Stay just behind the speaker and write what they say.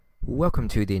Welcome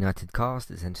to the United Cast,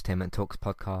 this Entertainment Talks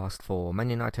podcast for Man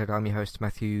United. I'm your host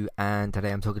Matthew, and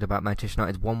today I'm talking about Manchester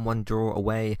United's 1-1 draw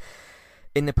away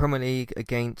in the Premier League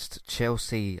against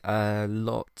Chelsea.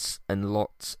 Lots and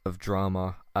lots of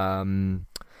drama.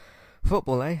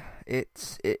 Football,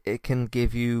 It can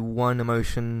give you one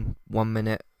emotion 1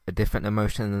 minute, a different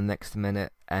emotion in the next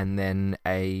minute, and then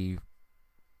a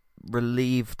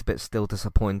relieved but still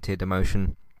disappointed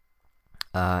emotion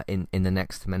in the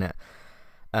next minute.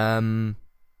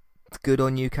 Good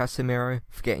on you, Casemiro,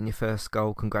 for getting your first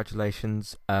goal.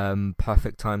 Congratulations.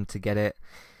 Perfect time to get it.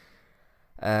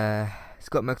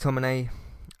 Scott McTominay.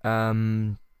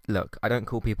 Look, I don't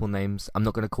call people names. I'm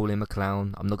not going to call him a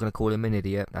clown. I'm not going to call him an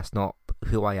idiot. That's not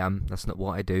who I am. That's not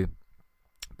what I do.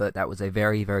 But that was a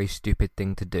very, very stupid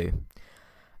thing to do.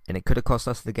 And it could have cost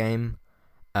us the game.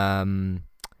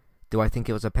 Do I think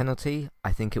it was a penalty?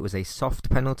 I think it was a soft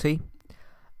penalty.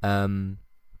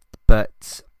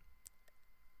 But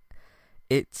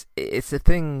it's a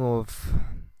thing of,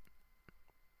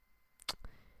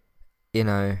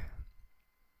 the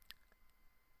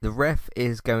ref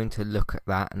is going to look at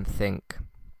that and think,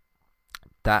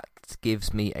 that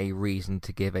gives me a reason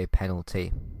to give a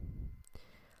penalty.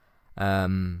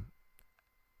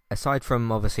 Aside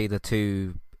from obviously the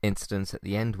two incidents at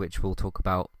the end, which we'll talk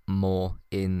about more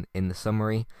in the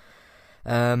summary,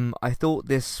 I thought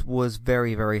this was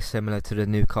very, very similar to the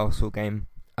Newcastle game.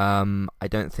 I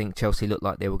don't think Chelsea looked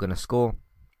like they were going to score.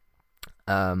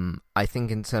 I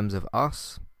think in terms of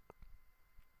us,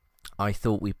 I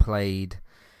thought we played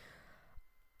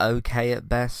okay at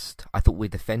best. I thought we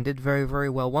defended very, very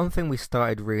well. One thing we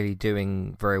started really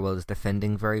doing very well is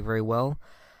defending very, very well.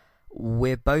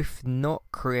 We're both not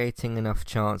creating enough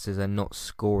chances and not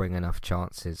scoring enough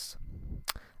chances.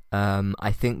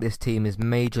 I think this team is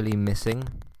majorly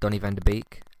missing Donny van de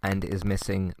Beek and is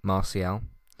missing Martial.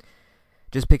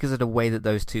 Just because of the way that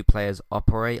those two players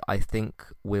operate, I think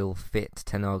will fit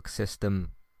Ten Hag's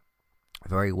system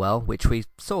very well, which we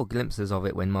saw glimpses of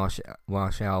it when Martial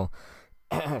was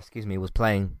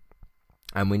playing,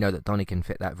 and we know that Donny can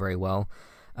fit that very well.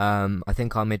 I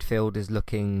think our midfield is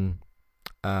looking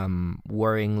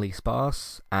worryingly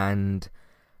sparse, and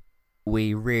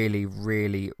we really,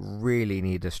 really, really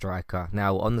need a striker.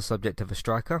 Now, on the subject of a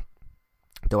striker,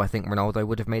 do I think Ronaldo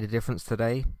would have made a difference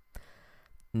today?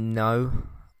 No.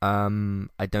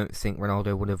 I don't think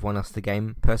Ronaldo would have won us the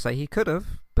game, per se. He could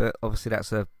have, but obviously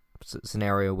that's a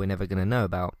scenario we're never going to know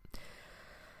about.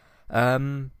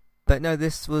 But no,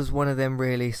 this was one of them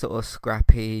really sort of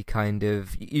scrappy kind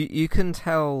of... You can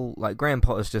tell, like, Graham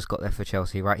Potter's just got there for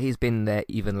Chelsea, right? He's been there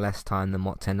even less time than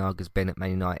what Ten Hag has been at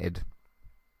Man United.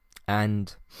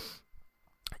 And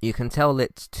you can tell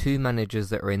it's two managers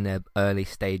that are in their early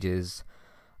stages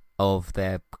of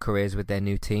their careers with their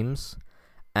new teams.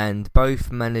 And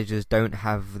both managers don't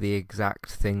have the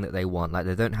exact thing that they want. Like,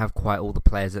 they don't have quite all the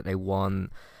players that they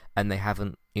want, and they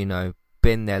haven't,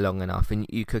 been there long enough. And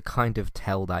you could kind of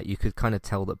tell that. You could kind of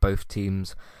tell that both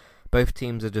teams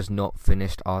are just not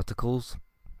finished articles.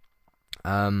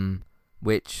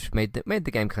 Which made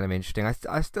the game kind of interesting.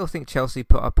 I still think Chelsea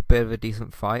put up a bit of a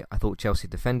decent fight. I thought Chelsea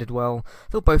defended well. I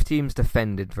thought both teams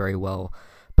defended very well.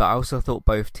 But I also thought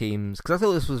both teams... Because I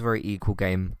thought this was a very equal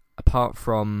game. Apart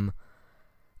from...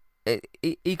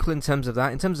 equal in terms of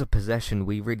that. In terms of possession,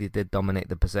 we really did dominate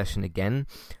the possession again.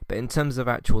 But in terms of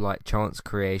actual chance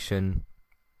creation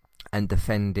and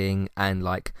defending and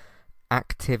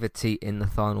activity in the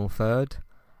final third...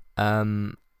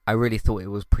 I really thought it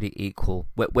was pretty equal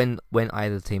when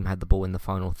either team had the ball in the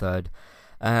final third.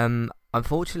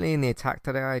 Unfortunately, in the attack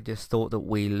today, I just thought that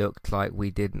we looked like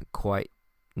we didn't quite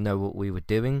know what we were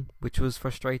doing, which was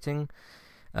frustrating.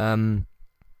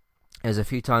 There's a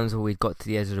few times where we got to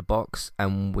the edge of the box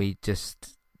and we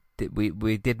didn't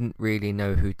really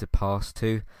know who to pass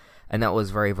to, and that was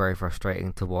very, very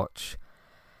frustrating to watch.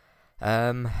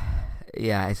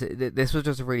 This was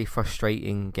just a really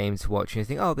frustrating game to watch. And you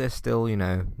think, there's still,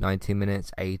 90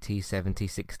 minutes, 80, 70,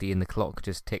 60, and the clock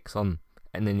just ticks on.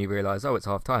 And then you realise, it's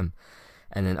half time.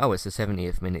 And then, it's the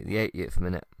 70th minute, the 80th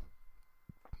minute.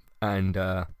 And,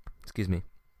 and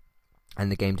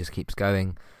the game just keeps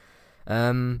going.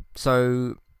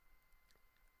 So,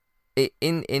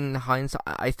 in hindsight,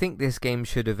 I think this game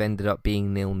should have ended up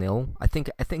being 0-0. I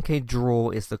think a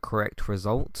draw is the correct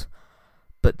result.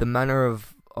 But the manner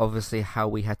of obviously how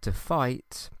we had to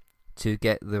fight to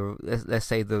get let's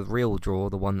say the real draw,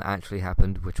 the one that actually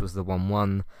happened, which was the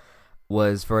 1-1,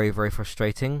 was very, very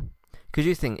frustrating. Because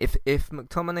you think, if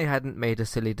McTominay hadn't made a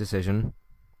silly decision,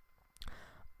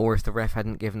 or if the ref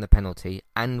hadn't given the penalty,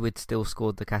 and we'd still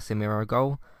scored the Casemiro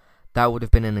goal, that would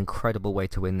have been an incredible way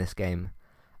to win this game.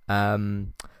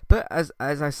 But as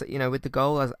I say, with the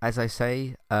goal, as I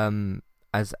say,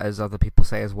 as other people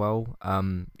say as well,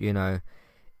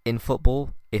 in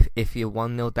football, if you're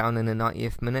 1-0 down in the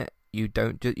 90th minute, you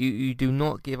do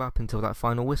not give up until that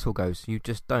final whistle goes. You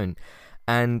just don't.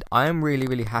 And I am really,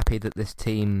 really happy that this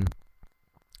team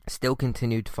still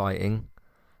continued fighting.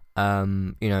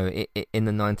 In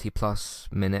the 90 plus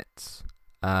minutes,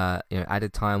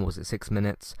 added time was at 6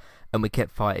 minutes, and we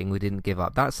kept fighting. We didn't give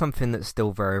up. That's something that's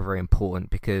still very, very important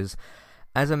because,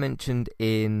 as I mentioned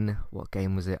in, what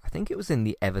game was it? I think it was in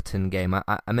the Everton game.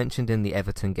 I mentioned in the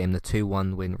Everton game, the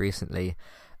 2-1 win recently,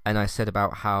 and I said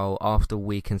about how after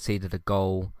we conceded a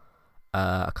goal,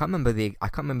 I can't remember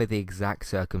the exact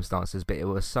circumstances, but it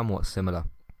was somewhat similar.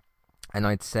 And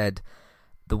I'd said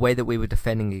the way that we were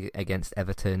defending against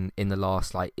Everton in the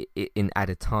last, in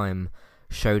added time,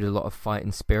 showed a lot of fight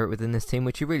and spirit within this team,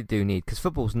 which you really do need, because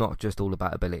football's not just all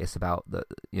about ability; it's about the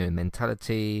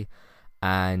mentality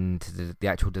and the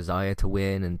actual desire to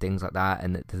win and things like that,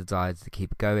 and the desire to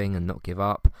keep going and not give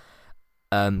up.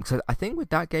 So I think with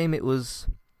that game, it was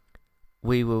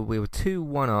we were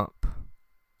 2-1 up.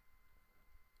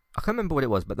 I can't remember what it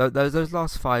was, but those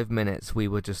last 5 minutes, we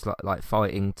were just like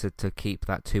fighting to keep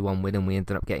that 2-1 win, and we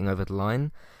ended up getting over the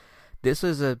line. This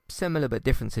was a similar but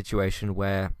different situation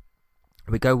where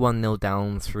we go 1-0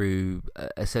 down through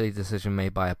a silly decision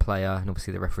made by a player, and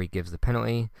obviously the referee gives the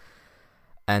penalty.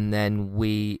 And then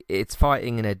it's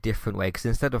fighting in a different way, because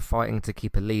instead of fighting to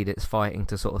keep a lead, it's fighting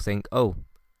to sort of think, oh,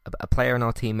 a player in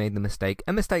our team made the mistake,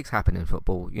 and mistakes happen in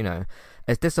football.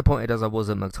 As disappointed as I was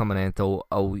at McTominay and thought,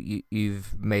 oh,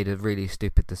 you've made a really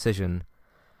stupid decision,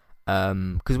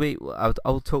 because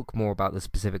I'll talk more about the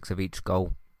specifics of each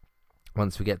goal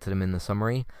once we get to them in the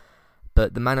summary.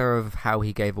 But the manner of how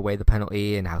he gave away the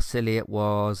penalty and how silly it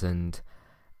was, and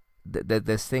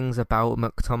there's things about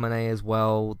McTominay as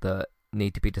well that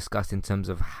need to be discussed in terms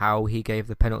of how he gave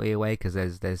the penalty away, because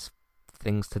there's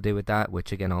things to do with that,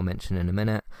 which again I'll mention in a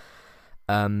minute.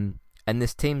 And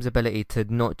this team's ability to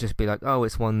not just be like, oh,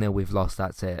 it's 1-0, we've lost,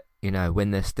 that's it.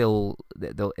 When they're still,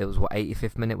 it was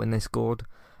 85th minute when they scored.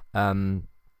 And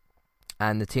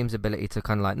the team's ability to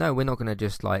kind of like, no, we're not going to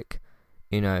just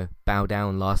bow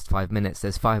down last 5 minutes.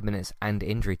 There's 5 minutes and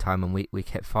injury time, and we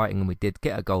kept fighting, and we did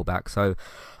get a goal back. So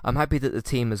I'm happy that the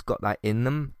team has got that in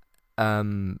them.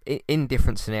 In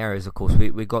different scenarios, of course,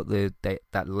 we got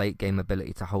that late game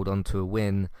ability to hold on to a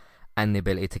win, and the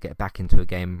ability to get back into a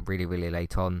game really, really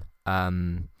late on.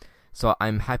 So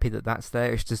I'm happy that that's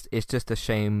there. It's just a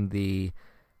shame the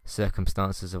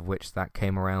circumstances of which that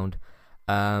came around.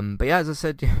 But yeah, as I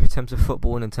said, in terms of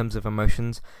football and in terms of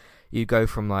emotions, you go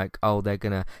from like, oh, they're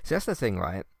gonna. See, that's the thing,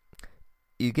 right?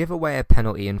 You give away a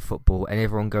penalty in football, and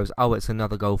everyone goes, oh, it's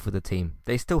another goal for the team.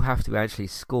 They still have to actually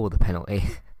score the penalty.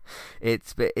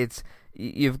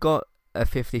 You've got a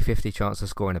 50-50 chance of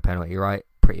scoring a penalty, right?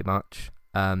 Pretty much.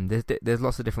 There's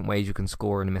lots of different ways you can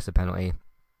score and miss a penalty,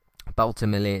 but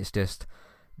ultimately it's just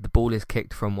the ball is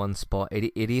kicked from one spot.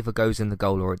 It either goes in the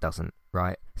goal or it doesn't,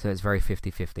 right? So it's very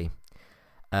 50-50.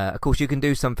 Of course, you can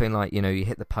do something like you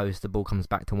hit the post, the ball comes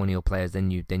back to one of your players,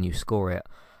 then you score it.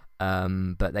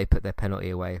 But they put their penalty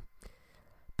away.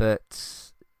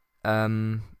 But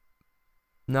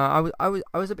no, I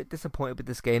was a bit disappointed with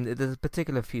this game. There's a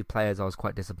particular few players I was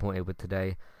quite disappointed with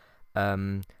today.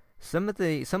 Some of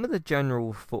the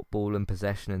general football and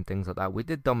possession and things like that, we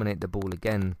did dominate the ball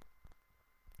again.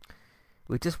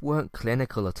 We just weren't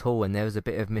clinical at all, and there was a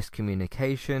bit of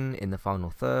miscommunication in the final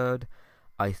third.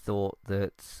 I thought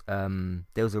that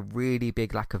there was a really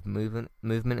big lack of movement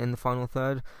in the final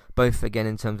third, both again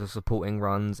in terms of supporting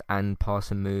runs and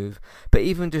pass and move, but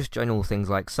even just general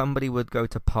things like somebody would go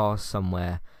to pass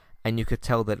somewhere, and you could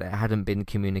tell that it hadn't been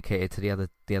communicated to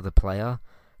the other player,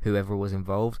 whoever was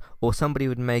involved, or somebody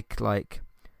would make like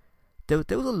there was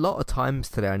a lot of times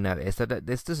today I noticed that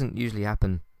this doesn't usually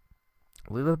happen.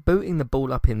 We were booting the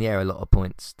ball up in the air a lot of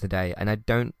points today, and I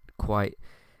don't quite.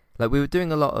 Like, we were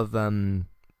doing a lot of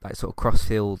sort of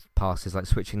cross-field passes, like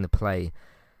switching the play,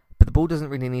 but the ball doesn't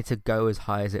really need to go as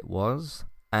high as it was,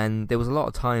 and there was a lot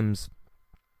of times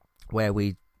where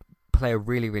we play a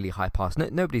really, really high pass.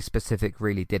 Nobody specific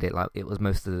really did it, like it was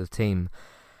most of the team,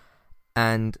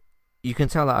 and you can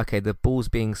tell that, okay, the ball's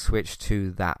being switched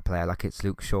to that player, like it's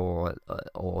Luke Shaw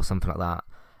or something like that,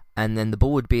 and then the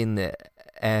ball would be in the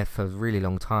air for a really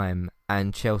long time,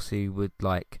 and Chelsea would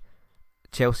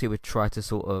try to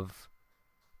sort of,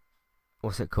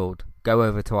 go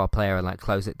over to our player and like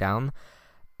close it down.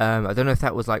 I don't know if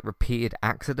that was like repeated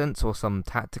accidents or some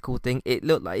tactical thing. It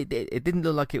looked like it didn't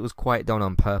look like it was quite done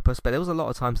on purpose, but there was a lot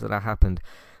of times that happened.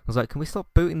 I was like, can we stop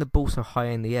booting the ball so high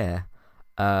in the air?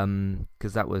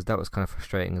 Because that was kind of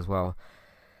frustrating as well.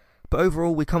 But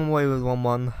overall, we come away with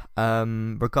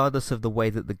 1-1. Regardless of the way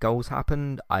that the goals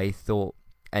happened, I thought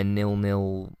a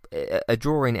 0-0, a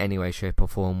draw in any way, shape or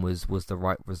form was the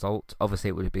right result. Obviously,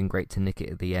 it would have been great to nick it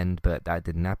at the end, but that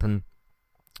didn't happen.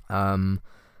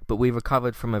 But we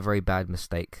recovered from a very bad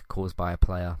mistake caused by a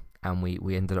player, and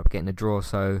we ended up getting a draw.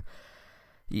 So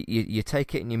you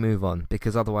take it and you move on,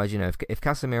 because otherwise, if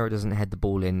Casemiro doesn't head the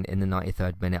ball in the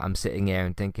 93rd minute, I'm sitting here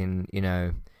and thinking,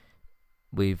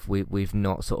 we've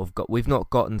not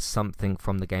gotten something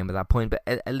from the game at that point. But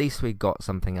at least we got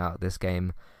something out of this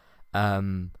game. But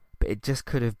it just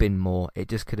could have been more. Like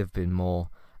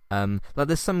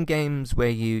there's some games where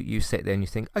you sit there and you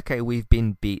think, okay, we've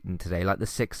been beaten today, like the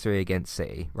 6-3 against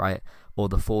City, right? Or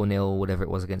the 4-0, whatever it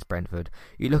was, against Brentford.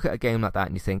 You look at a game like that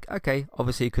and you think, okay,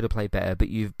 obviously you could have played better, but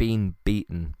you've been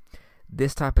beaten.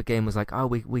 This type of game was like, oh,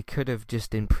 we could have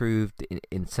just improved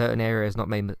in certain areas, not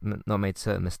made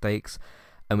certain mistakes,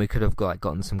 and we could have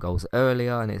gotten some goals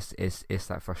earlier, and it's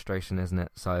that frustration, isn't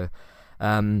it? So,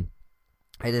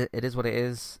 It is what it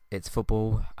is. It's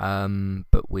football,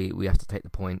 but we have to take the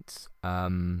points,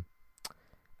 and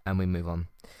we move on.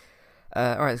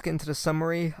 Alright, let's get into the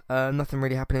summary. Nothing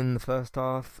really happening in the first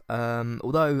half.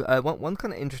 Although, one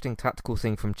kind of interesting tactical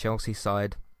thing from Chelsea's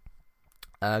side,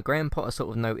 Graham Potter sort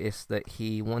of noticed that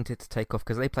he wanted to take off,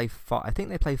 because they play I think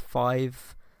they play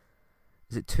 5,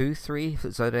 is it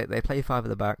 2-3? So they play 5 at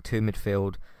the back, 2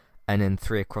 midfield, and then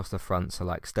 3 across the front, so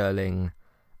like Sterling,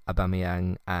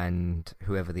 Aubameyang, and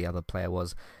whoever the other player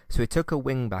was. So he took a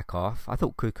wing back off. I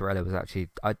thought Cucurella was actually,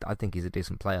 I think he's a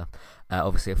decent player.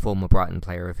 Obviously a former Brighton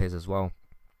player of his as well,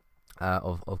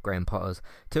 of Graham Potter's.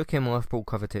 Took him off, brought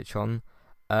Kovacic on.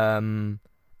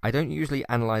 I don't usually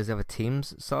analyse other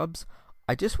teams' subs.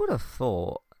 I just would have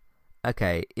thought,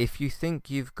 okay, if you think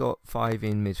you've got 5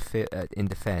 in in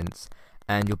defence,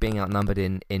 and you're being outnumbered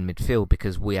in midfield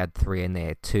because we had 3 and they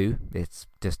had 2, it's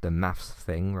just a maths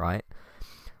thing, right?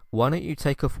 Why don't you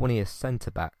take off one of your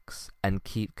centre-backs and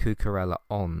keep Cucurella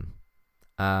on?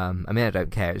 I mean, I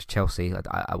don't care. It's Chelsea.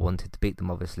 I wanted to beat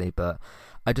them, obviously, but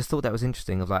I just thought that was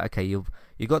interesting. Of like, okay, you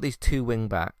got these 2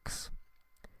 wing-backs,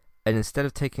 and instead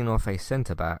of taking off a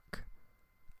centre-back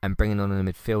and bringing on a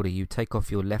midfielder, you take off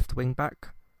your left wing-back.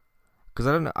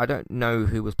 Because I don't know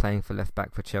who was playing for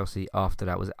left-back for Chelsea after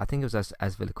that. I think it was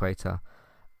Azpilicueta,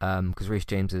 because Reece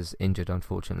James is injured,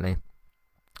 unfortunately.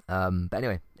 But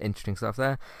anyway, interesting stuff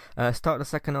there. Start the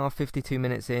second half, 52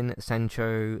 minutes in,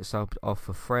 Sancho subbed off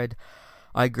for Fred.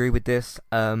 I agree with this.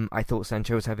 I thought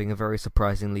Sancho was having a very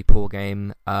surprisingly poor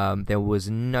game. There was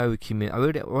no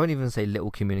I won't even say little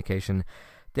communication.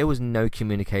 There was no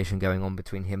communication going on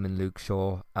between him and Luke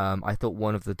Shaw. I thought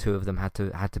one of the two of them had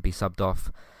to be subbed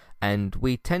off, and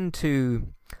we tend to.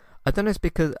 I don't know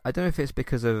if it's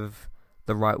because of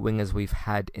the right wingers we've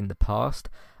had in the past.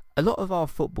 A lot of our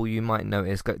football, you might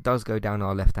notice, does go down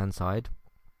our left-hand side.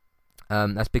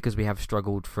 That's because we have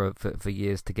struggled for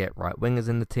years to get right wingers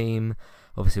in the team.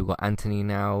 Obviously, we've got Anthony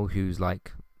now, who's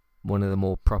like one of the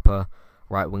more proper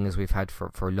right wingers we've had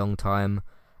for a long time.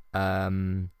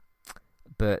 But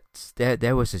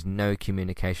there was just no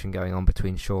communication going on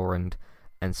between Shaw and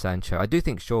Sancho. I do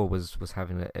think Shaw was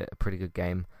having a pretty good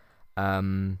game.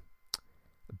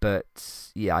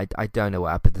 But yeah, I don't know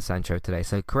what happened to Sancho today.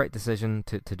 So correct decision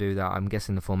to do that. I'm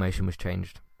guessing the formation was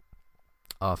changed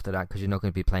after that, because you're not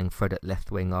going to be playing Fred at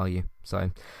left wing, are you?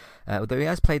 So although he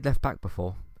has played left back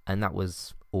before, and that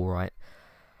was all right.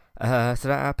 So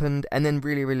that happened, and then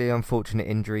really, really unfortunate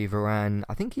injury. Varane,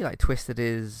 I think he twisted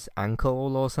his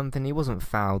ankle or something. He wasn't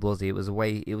fouled, was he? It was a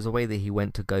way that he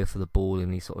went to go for the ball,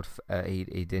 and he sort of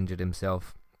he'd injured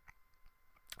himself.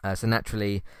 So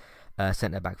naturally,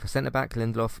 centre back for centre back,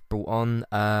 Lindelof brought on.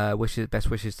 Best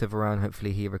wishes to Varane.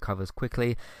 Hopefully he recovers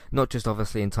quickly. Not just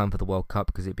obviously in time for the World Cup,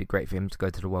 because it'd be great for him to go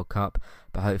to the World Cup,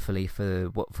 but hopefully for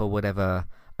whatever.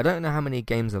 I don't know how many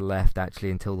games are left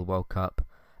actually until the World Cup.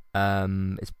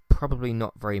 It's probably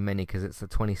not very many, because it's the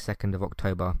 22nd of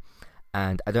October,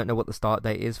 and I don't know what the start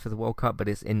date is for the World Cup, but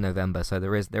it's in November, so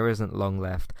there isn't long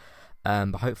left.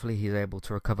 But hopefully he's able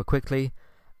to recover quickly.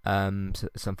 So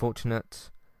it's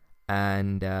unfortunate.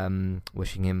 And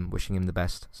wishing him the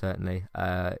best, certainly.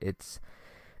 It's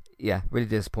really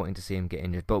disappointing to see him get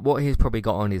injured. But what he's probably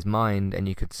got on his mind, and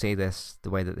you could see this the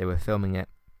way that they were filming it,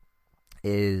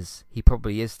 is he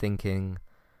probably is thinking,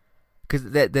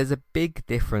 because there's a big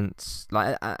difference.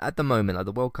 Like at the moment, like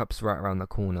the World Cup's right around the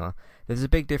corner. There's a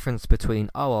big difference between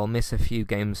I'll miss a few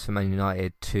games for Man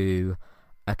United to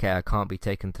okay, I can't be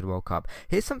taken to the World Cup.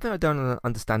 Here's something I don't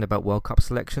understand about World Cup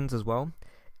selections as well.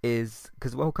 Is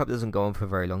because the World Cup doesn't go on for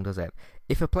very long, does it?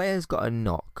 If a player's got a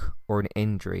knock or an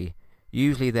injury,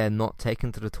 usually they're not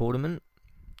taken to the tournament.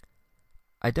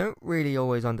 I don't really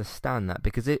always understand that,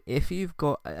 because if you've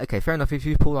got, okay, fair enough, if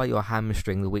you pull out your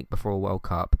hamstring the week before a World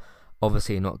Cup,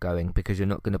 obviously you're not going because you're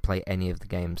not going to play any of the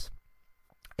games.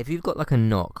 If you've got like a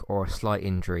knock or a slight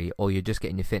injury, or you're just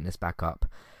getting your fitness back up,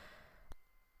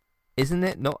 isn't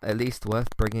it not at least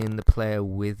worth bringing the player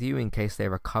with you in case they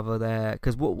recover there?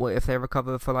 Because what if they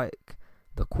recover for like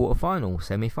the quarterfinal,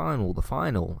 semi-final, the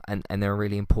final, and they're a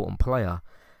really important player?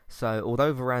 So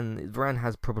although Varane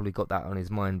has probably got that on his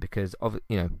mind because of,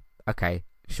 okay,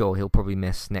 sure, he'll probably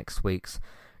miss next week's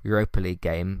Europa League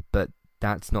game, but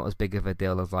that's not as big of a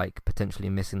deal as like potentially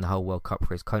missing the whole World Cup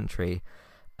for his country.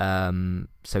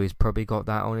 So he's probably got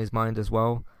that on his mind as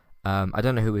well. I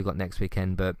don't know who we got next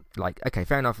weekend, but like, okay,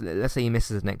 fair enough. Let's say he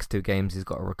misses the next 2 games, he's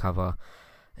got to recover.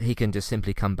 He can just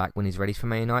simply come back when he's ready for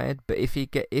Man United. But if he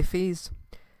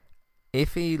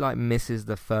like misses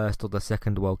the first or the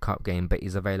second World Cup game, but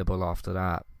he's available after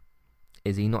that,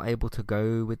 is he not able to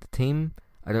go with the team?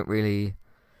 I don't really.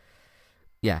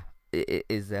 Yeah,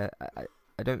 is there?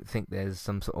 I don't think there's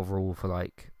some sort of rule for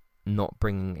like not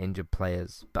bringing injured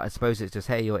players, but I suppose it's just,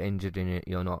 hey, you're injured and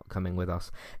you're not coming with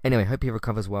us. Anyway, hope he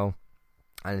recovers well,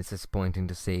 and it's disappointing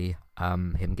to see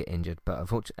him get injured, but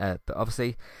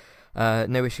obviously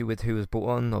no issue with who was brought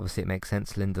on. Obviously it makes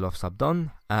sense, Lindelof subbed on,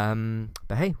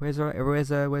 but hey, where's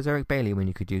Eric Bailly when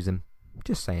you could use him?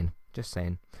 Just saying.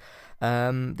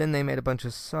 Then they made a bunch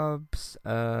of subs,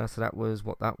 so that was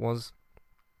what that was.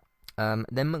 Then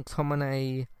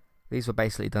McTominay. These were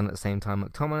basically done at the same time.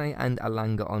 McTominay and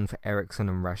Alanga on for Eriksen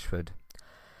and Rashford.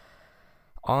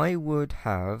 I would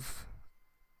have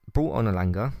brought on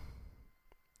Alanga.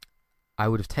 I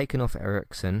would have taken off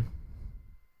Eriksen.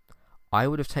 I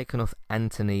would have taken off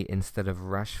Antony instead of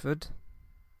Rashford.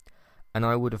 And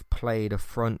I would have played a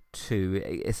front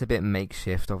 2. It's a bit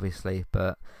makeshift, obviously,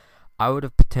 but I would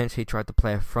have potentially tried to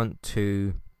play a front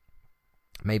 2,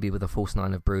 maybe with a false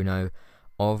 9 of Bruno,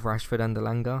 of Rashford and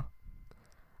Alanga.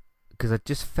 Because I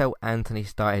just felt Antony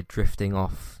started drifting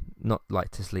off, not like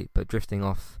to sleep, but drifting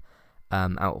off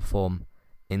out of form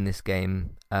in this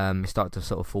game. He started to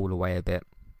sort of fall away a bit.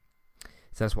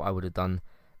 So that's what I would have done.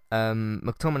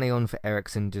 McTominay on for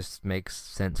Eriksen just makes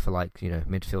sense for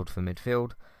midfield for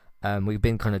midfield. We've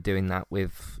been kind of doing that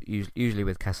with usually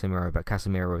with Casemiro, but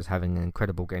Casemiro was having an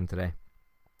incredible game today.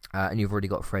 And you've already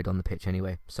got Fred on the pitch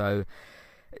anyway. So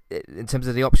in terms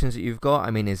of the options that you've got, I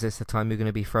mean, is this the time you're going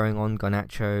to be throwing on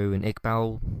Garnacho and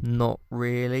Iqbal? Not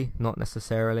really, not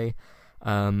necessarily.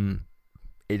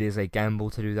 It is a gamble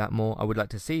to do that more. I would like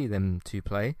to see them to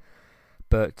play,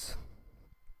 but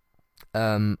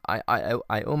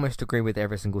I almost agree with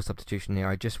every single substitution here.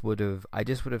 I just would have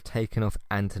taken off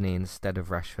Antony instead of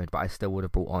Rashford, but I still would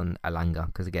have brought on Alanga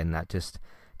because again that just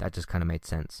kind of made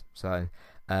sense. So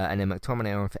and then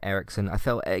McTominay on for Eriksen. I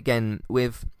felt again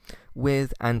with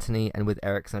Antony and with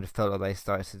Eriksen, I felt like they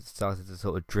started to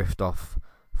sort of drift off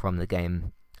from the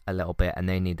game a little bit, and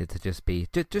they needed to just be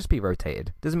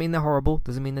rotated. Doesn't mean they're horrible,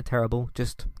 doesn't mean they're terrible.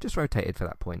 Just rotated for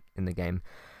that point in the game.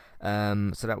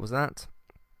 So that was that.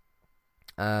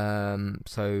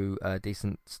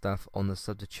 Decent stuff on the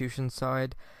substitution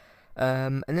side.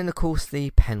 And then of course the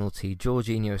penalty.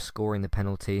 Jorginho scoring the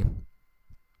penalty.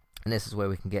 And this is where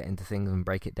we can get into things and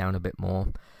break it down a bit more.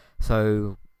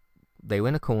 So they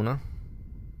win a corner.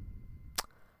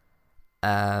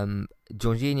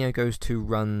 Jorginho goes to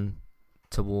run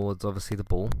towards obviously the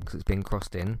ball because it's being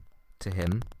crossed in to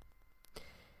him.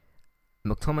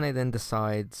 McTominay then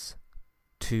decides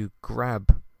to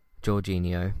grab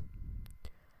Jorginho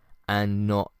and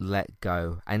not let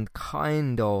go and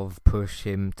kind of push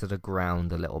him to the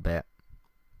ground a little bit.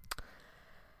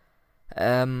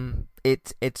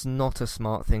 It's not a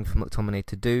smart thing for McTominay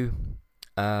to do.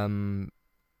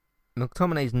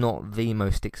 McTominay's not the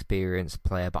most experienced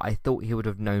player, but I thought he would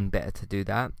have known better to do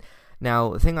that.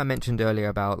 Now, the thing I mentioned earlier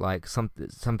about like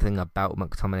something about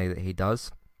McTominay that he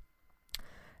does,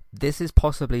 this is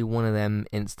possibly one of them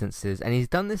instances, and he's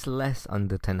done this less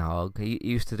under Ten Hag. He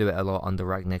used to do it a lot under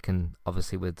Rangnick, and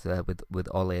obviously with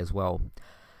Ole as well.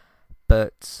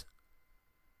 But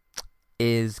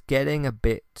is getting a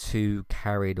bit too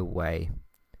carried away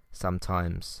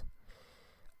sometimes.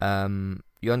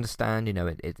 You understand,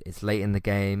 it's late in the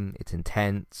game, it's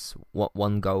intense. What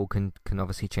one goal can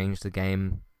obviously change the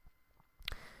game.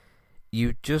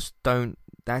 You just don't.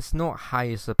 That's not how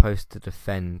you're supposed to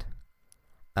defend.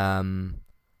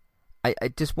 I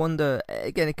just wonder,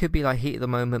 again, it could be like heat of the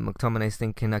moment, McTominay's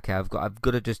thinking, okay, I've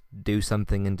got to just do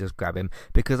something and just grab him,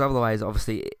 because otherwise,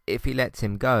 obviously, if he lets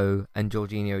him go and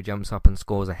Jorginho jumps up and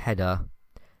scores a header,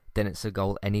 then it's a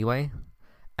goal anyway,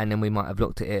 and then we might have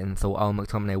looked at it and thought, oh,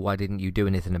 McTominay, why didn't you do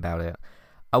anything about it?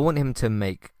 I want him to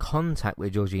make contact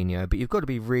with Jorginho, but you've got to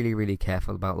be really, really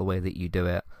careful about the way that you do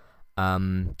it.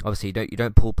 Obviously, you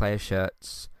don't pull players'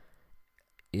 shirts.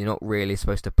 You're not really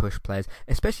supposed to push players,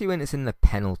 especially when it's in the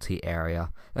penalty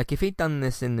area. Like, if he'd done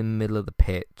this in the middle of the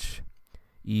pitch,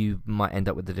 you might end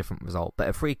up with a different result. But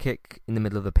a free kick in the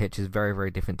middle of the pitch is very,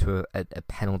 very different to a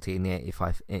penalty in the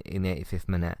 85th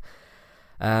minute.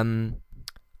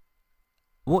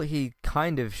 What he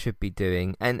kind of should be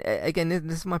doing, and again, this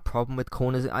is my problem with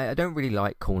corners. I don't really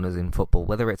like corners in football,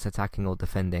 whether it's attacking or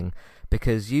defending,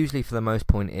 because usually for the most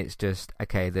point it's just,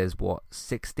 okay, there's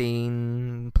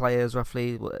 16 players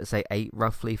roughly, say 8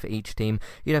 roughly for each team.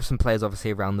 You'd have some players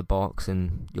obviously around the box,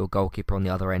 and your goalkeeper on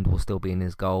the other end will still be in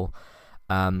his goal.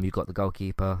 You've got the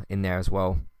goalkeeper in there as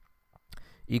well.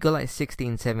 You got like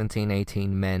 16, 17,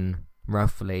 18 men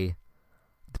roughly,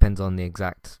 depends on the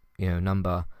exact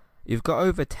number. You've got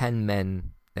over 10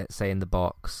 men, let's say, in the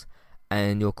box,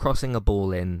 and you're crossing a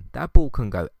ball in. That ball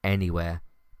can go anywhere.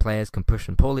 Players can push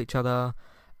and pull each other,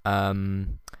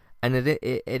 and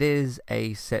it is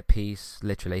a set piece,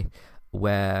 literally,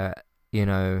 where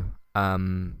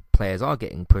players are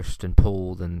getting pushed and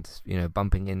pulled and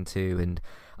bumping into. And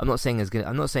I'm not saying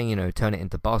turn it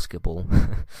into basketball,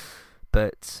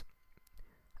 but.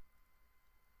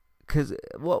 Because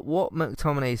what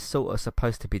McTominay is sort of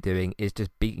supposed to be doing is just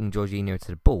beating Jorginho to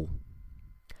the ball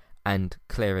and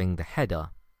clearing the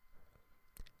header.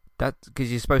 That's because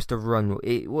you're supposed to run.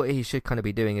 What he should kind of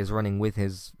be doing is running with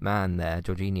his man there,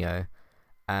 Jorginho,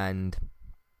 and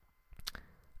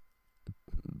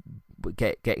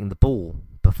getting the ball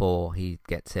before he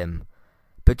gets him.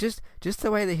 But just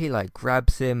the way that he like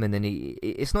grabs him, and then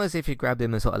it's not as if he grabbed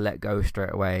him and sort of let go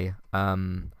straight away.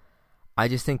 I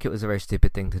just think it was a very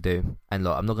stupid thing to do. And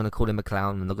look, I'm not going to call him a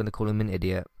clown. I'm not going to call him an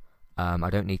idiot. I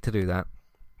don't need to do that.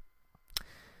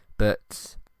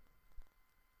 But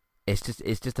it's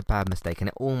just a bad mistake, and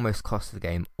it almost cost the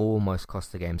game.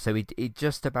 So he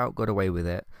just about got away with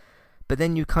it. But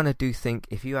then you kind of do think,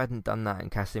 if you hadn't done that and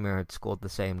Casemiro had scored the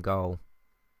same goal,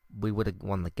 we would have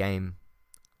won the game.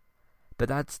 But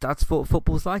that's what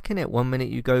football's like, innit? 1 minute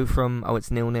you go from, it's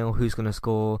 0-0, who's going to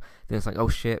score? Then it's like, oh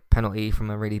shit, penalty from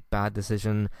a really bad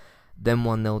decision. Then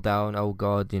 1-0 down, oh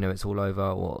god, it's all over,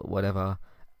 or whatever.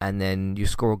 And then you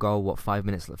score a goal,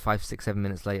 5, 6, 7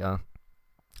 minutes later,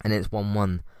 and it's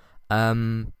 1-1.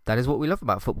 That is what we love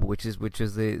about football, which is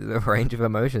the range of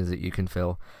emotions that you can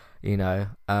feel,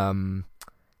 So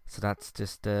that's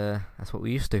just, that's what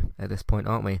we're used to at this point,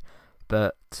 aren't we?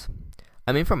 But,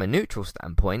 I mean, from a neutral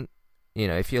standpoint,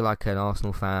 if you're like an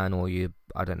Arsenal fan, or if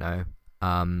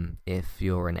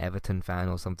you're an Everton fan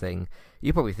or something,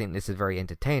 you probably think this is very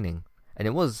entertaining. And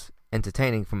it was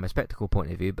entertaining from a spectacle point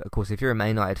of view, but of course if you're a Man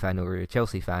United fan or you're a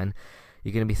Chelsea fan,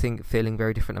 you're going to be feeling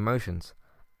very different emotions.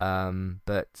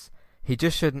 But he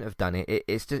just shouldn't have done it.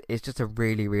 It's just a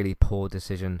really, really poor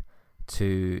decision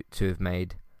to have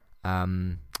made.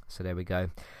 So there we go.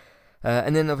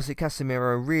 And then obviously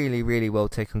Casemiro, really, really well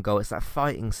taken goal. It's that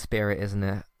fighting spirit, isn't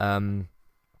it?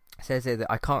 It says here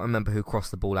that I can't remember who crossed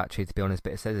the ball actually, to be honest,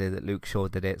 but it says here that Luke Shaw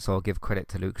did it, so I'll give credit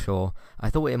to Luke Shaw. I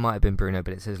thought it might have been Bruno,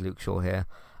 but it says Luke Shaw here.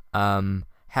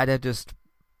 Header just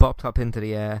popped up into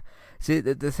the air. See,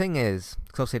 the thing is,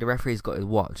 because obviously the referee's got his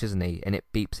watch, isn't he? And it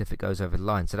beeps if it goes over the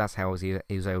line, so that's how he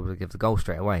was able to give the goal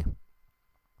straight away.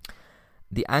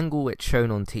 The angle it's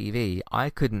shown on TV, I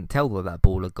couldn't tell that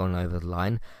ball had gone over the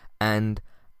line. And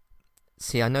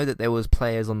see, I know that there was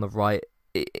players on the right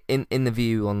in the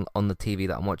view on the TV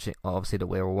that I'm watching, obviously that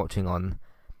we're all watching on.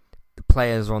 The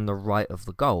players are on the right of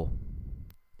the goal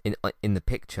in the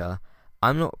picture.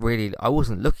 I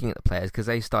wasn't looking at the players because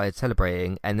they started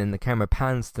celebrating, and then the camera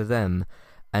pans to them,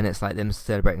 and it's like them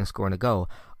celebrating and scoring a goal.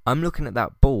 I'm looking at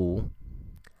that ball,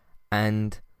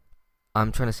 and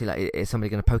I'm trying to see, like, is somebody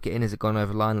going to poke it in? Is it gone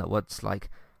over the line? Like, what's like?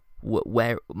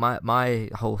 Where my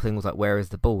whole thing was like, where is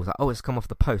the ball? It was like, oh, it's come off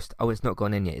the post. Oh, it's not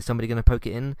gone in yet. Is somebody going to poke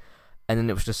it in? And then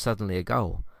it was just suddenly a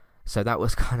goal. So that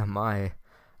was kind of my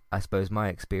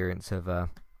experience of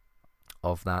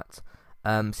that.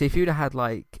 See, if you'd have had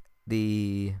like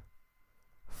the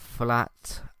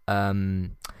flat,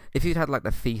 if you'd had like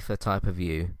the FIFA type of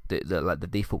view, like the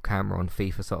default camera on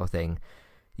FIFA sort of thing,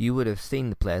 you would have seen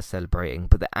the players celebrating.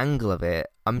 But the angle of it,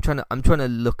 I'm trying to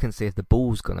look and see if the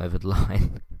ball's gone over the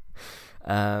line.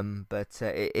 But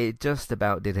it just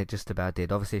about did.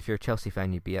 Obviously, if you're a Chelsea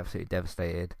fan, you'd be absolutely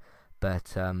devastated.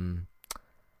 But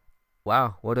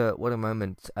wow, what a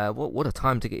moment! What a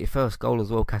time to get your first goal as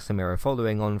well, Casemiro.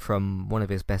 Following on from one of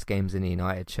his best games in the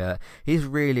United shirt, he's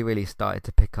really started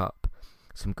to pick up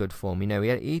some good form.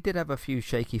 He did have a few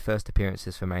shaky first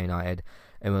appearances for Man United,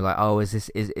 and we're like, oh, is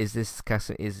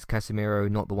Casemiro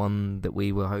not the one that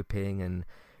we were hoping, and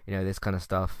this kind of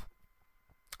stuff.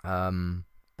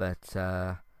 But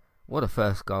what a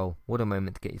first goal! What a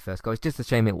moment to get your first goal. It's just a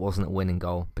shame it wasn't a winning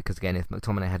goal, because again, if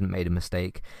McTominay hadn't made a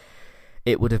mistake,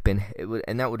 that would have been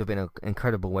an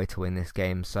incredible way to win this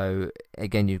game. So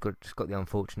again, you've just got the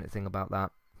unfortunate thing about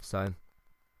that. So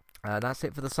that's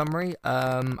it for the summary.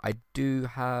 I do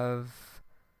have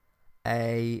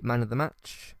a man of the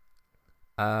match.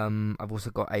 I've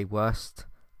also got a worst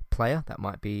player. That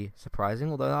might be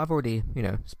surprising, although I've already,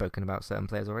 spoken about certain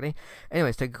players already.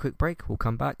 Anyways, take a quick break. We'll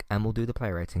come back and we'll do the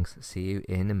player ratings. See you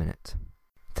in a minute.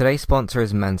 Today's sponsor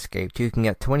is Manscaped. You can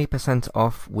get 20%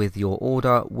 off with your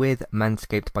order with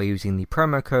Manscaped by using the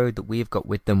promo code that we've got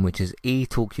with them, which is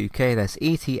ETALKUK. That's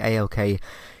ETALK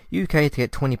UK to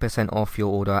get 20% off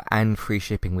your order and free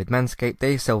shipping with Manscaped.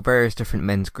 They sell various different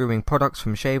men's grooming products,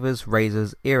 from shavers,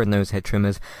 razors, ear and nose hair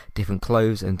trimmers, different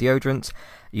clothes and deodorants.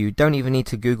 You don't even need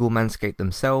to Google Manscaped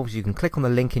themselves. You can click on the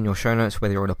link in your show notes,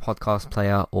 whether you're on a podcast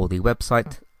player or the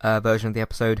website version of the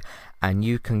episode, and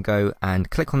you can go and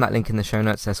click on that link in the show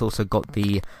notes. There's also got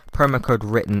the promo code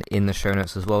written in the show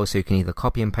notes as well, so you can either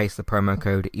copy and paste the promo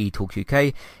code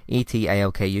ETALKUK,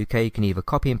 ETALKUK. You can either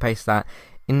copy and paste that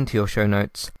into your show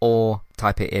notes or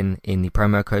type it in the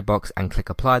promo code box and click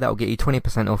apply. That will get you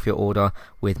 20% off your order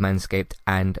with Manscaped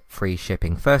and free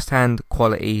shipping. First hand,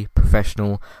 quality,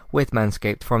 professional with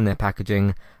Manscaped, from their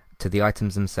packaging to the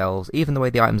items themselves. Even the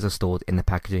way the items are stored in the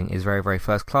packaging is very, very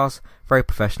first class, very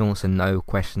professional, so no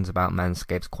questions about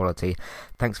Manscaped's quality.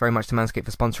 Thanks very much to Manscaped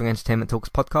for sponsoring Entertainment Talks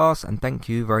podcast, and thank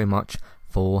you very much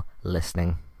for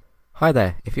listening. Hi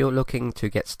there, if you're looking to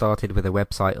get started with a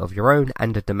website of your own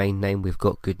and a domain name, we've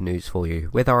got good news for you.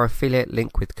 With our affiliate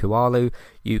link with Kualu,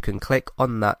 you can click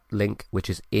on that link which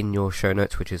is in your show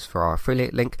notes, which is for our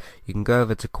affiliate link. You can go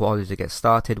over to Kualu to get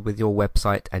started with your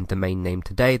website and domain name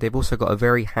today. They've also got a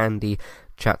very handy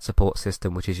chat support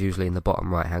system, which is usually in the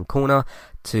bottom right hand corner,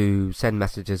 to send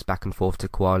messages back and forth to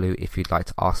Kualu if you'd like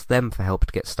to ask them for help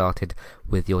to get started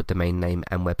with your domain name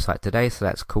and website today. So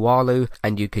that's Kualu,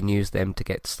 and you can use them to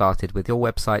get started with your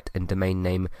website and domain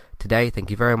name today. Thank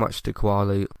you very much to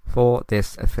Kualu for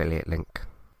this affiliate link.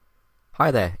 Hi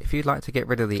there, if you'd like to get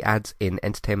rid of the ads in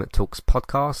Entertainment Talks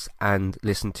podcasts and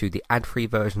listen to the ad-free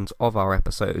versions of our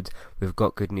episodes, we've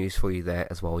got good news for you there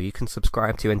as well. You can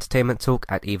subscribe to Entertainment Talk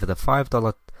at either the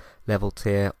 $5 level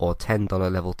tier or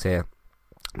 $10 level tier.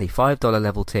 The $5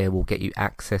 level tier will get you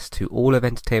access to all of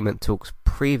Entertainment Talk's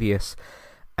previous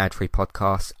ad-free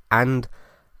podcasts and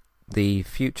the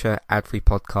future ad-free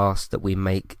podcasts that we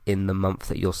make in the month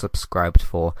that you're subscribed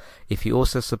for. If you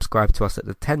also subscribe to us at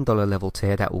the $10 level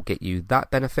tier, that will get you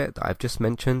that benefit that I've just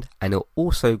mentioned, and it'll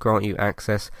also grant you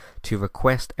access to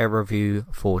request a review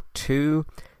for 2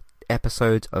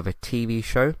 episodes of a TV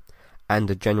show and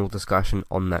a general discussion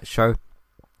on that show,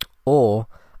 or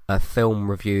a film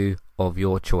review of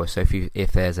your choice. So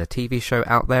if there's a TV show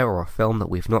out there or a film that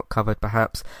we've not covered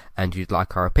perhaps, and you'd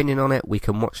like our opinion on it, we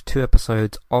can watch 2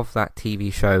 episodes of that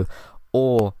TV show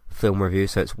or film review.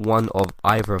 So it's one of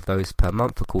either of those per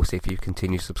month. Of course, if you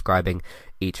continue subscribing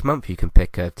each month, you can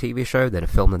pick a TV show, then a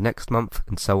film the next month,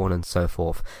 and so on and so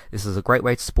forth. This is a great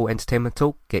way to support Entertainment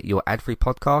Talk, get your ad-free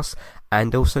podcasts,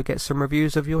 and also get some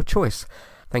reviews of your choice.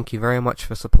 Thank you very much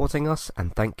for supporting us,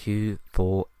 and thank you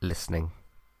for listening.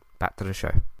 Back to the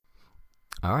show.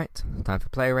 Alright, time for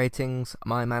player ratings.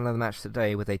 My man of the match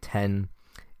today with a 10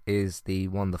 is the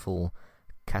wonderful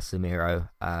Casemiro.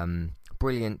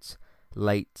 Brilliant,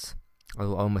 late, I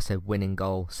almost said winning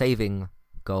goal, saving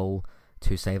goal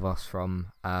to save us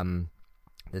from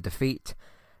the defeat.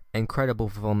 Incredible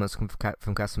performance from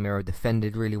Casemiro.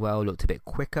 Defended really well, looked a bit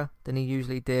quicker than he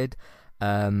usually did.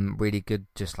 Really good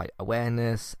just like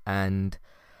awareness, and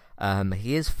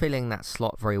he is filling that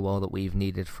slot very well that we've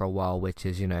needed for a while, which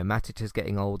is, Matic is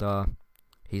getting older,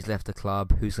 he's left the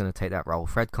club, who's going to take that role?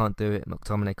 Fred can't do it,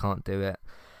 McTominay can't do it,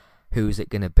 who's it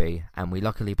going to be? And we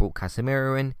luckily brought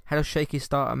Casemiro in, had a shaky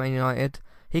start at Man United.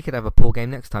 He could have a poor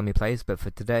game next time he plays, but for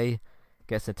today,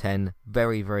 gets a 10,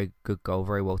 very, very good goal,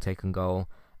 very well taken goal,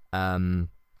 in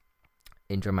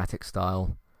dramatic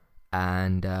style,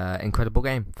 and incredible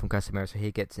game from Casemiro, so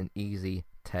he gets an easy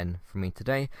 10 from me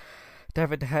today.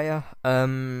 David De Gea,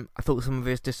 I thought some of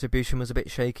his distribution was a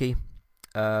bit shaky.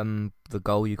 The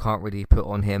goal you can't really put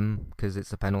on him because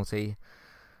it's a penalty.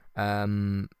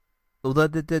 Although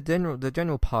the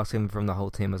general passing from the whole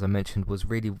team, as I mentioned, was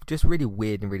really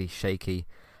weird and really shaky.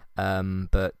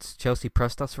 But Chelsea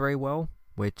pressed us very well,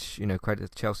 which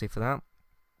credit to Chelsea for that.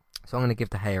 So I'm going to give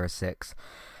De Gea a 6.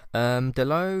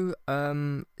 Delo,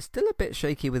 still a bit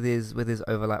shaky with his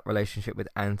overlap relationship with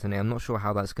Anthony. I'm not sure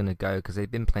how that's going to go because they've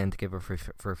been playing together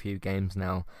for a few games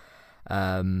now.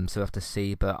 So we'll have to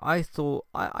see. But I thought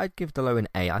I'd give Delo an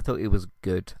A. I thought it was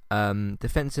good.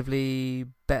 Defensively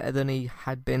better than he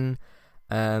had been.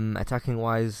 Attacking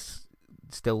wise,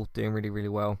 still doing really, really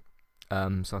well.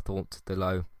 So I thought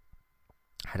Delo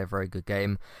had a very good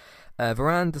game.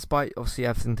 Varane, despite obviously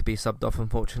having to be subbed off,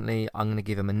 unfortunately, I'm going to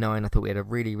give him a 9. I thought he had a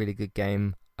really, really good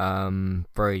game.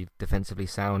 Very defensively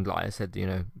sound, like I said,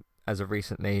 as of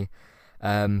recently.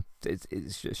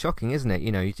 It's shocking, isn't it?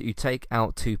 You take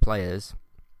out two players,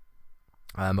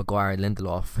 Maguire and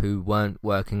Lindelof, who weren't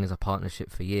working as a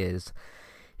partnership for years.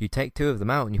 You take two of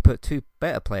them out and you put two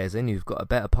better players in, you've got a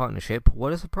better partnership.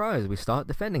 What a surprise, we start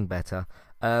defending better.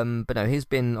 But no, he's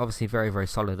been obviously very, very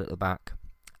solid at the back.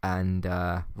 And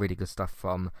really good stuff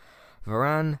from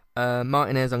Varane.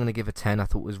 Martinez, I'm going to give a 10. I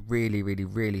thought was really, really,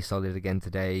 really solid again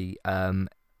today.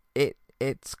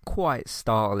 It's quite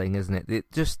startling, isn't it?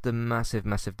 Just the massive,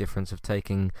 massive difference of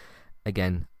taking,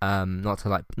 again, not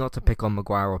to pick on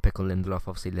Maguire or pick on Lindelof.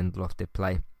 Obviously, Lindelof did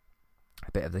play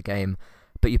a bit of the game,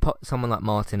 but you put someone like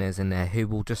Martinez in there who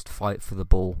will just fight for the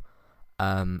ball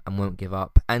and won't give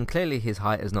up. And clearly, his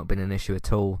height has not been an issue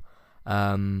at all.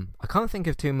 I can't think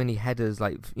of too many headers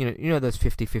like those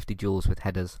 50-50 duels with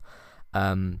headers.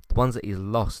 The ones that he's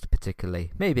lost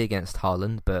particularly, maybe against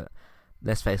Haaland, but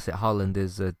let's face it, Haaland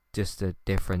is just a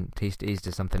different. He's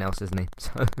just something else, isn't he?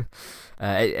 So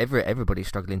everybody's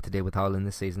struggling to deal with Haaland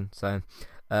this season. So,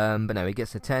 but no, he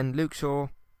gets a 10. Luke Shaw,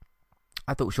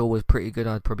 I thought Shaw was pretty good.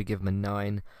 I'd probably give him a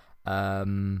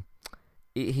 9.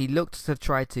 He looked to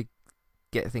try to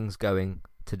get things going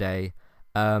today.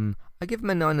 I give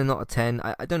him a 9 and not a 10.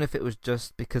 I don't know if it was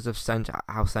just because of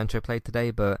how Sancho played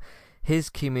today, but his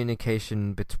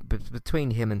communication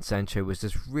between him and Sancho was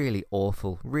just really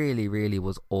awful. Really, really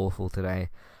was awful today.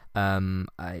 I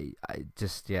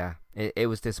just, yeah, it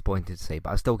was disappointing to see,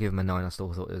 but I still give him a 9. I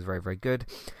still thought it was very, very good.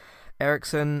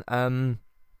 Eriksen,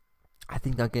 I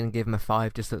think I'm going to give him a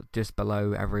 5, just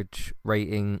below average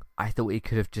rating. I thought he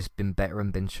could have just been better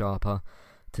and been sharper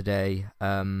today.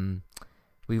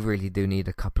 We really do need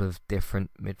a couple of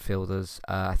different midfielders.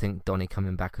 I think Donny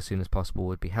coming back as soon as possible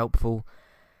would be helpful.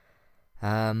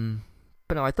 But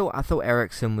no, I thought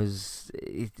Eriksen was.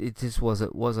 It just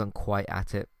wasn't quite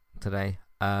at it today.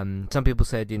 Some people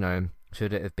said,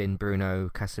 should it have been Bruno,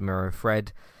 Casemiro,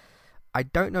 Fred? I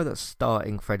don't know that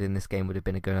starting Fred in this game would have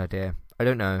been a good idea. I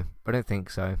don't know. I don't think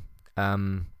so.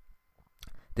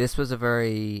 This was a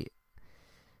very.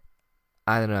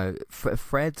 I don't know.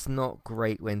 Fred's not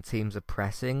great when teams are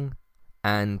pressing,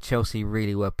 and Chelsea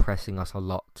really were pressing us a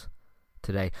lot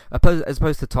today, as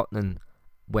opposed to Tottenham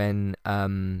when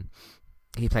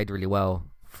he played really well,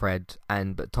 Fred,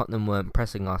 but Tottenham weren't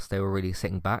pressing us; they were really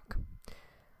sitting back.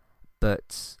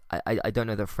 But I don't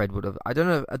know that Fred would have. I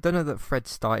don't know that Fred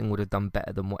starting would have done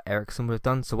better than what Eriksen would have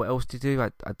done. So what else do you do?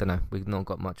 I don't know. We've not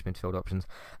got much midfield options.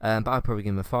 But I'd probably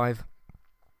give him a 5.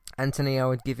 Anthony,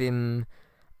 I'd give him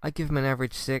an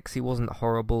average 6. He wasn't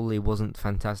horrible. He wasn't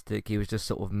fantastic. He was just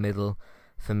sort of middle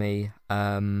for me.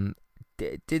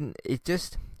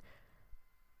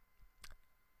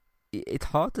 It's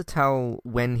hard to tell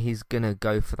when he's going to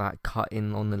go for that cut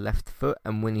in on the left foot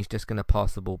and when he's just going to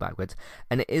pass the ball backwards.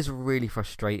 And it is really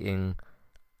frustrating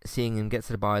seeing him get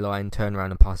to the byline, turn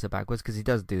around and pass it backwards, because he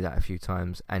does do that a few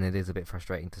times, and it is a bit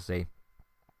frustrating to see.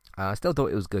 I still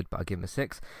thought it was good, but I'll give him a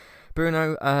 6.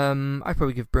 Bruno, I'd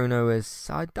probably give Bruno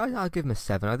I'll give him a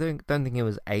 7. I don't think it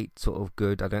was 8 sort of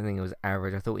good. I don't think it was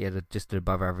average. I thought he had just an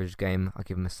above average game. I'll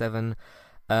give him a 7.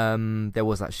 There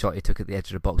was that shot he took at the edge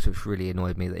of the box, which really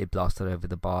annoyed me that he blasted over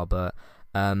the bar, but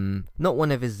not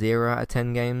one of his 0 out of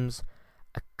 10 games.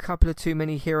 A couple of too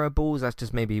many hero balls. That's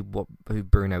just maybe who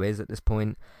Bruno is at this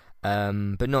point.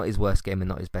 But not his worst game and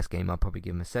not his best game. I'll probably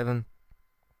give him a 7.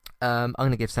 I'm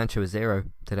going to give Sancho a 0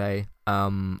 today. I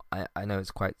know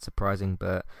it's quite surprising,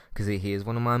 but because he is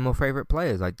one of my more favourite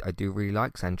players. I do really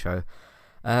like Sancho.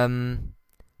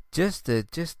 Just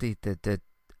the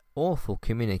awful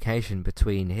communication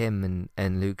between him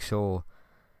and Luke Shaw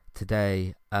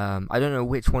today. I don't know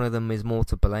which one of them is more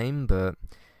to blame, but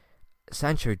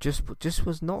Sancho just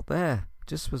was not there.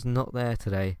 Just was not there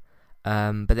today.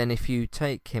 But then if you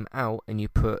take him out and you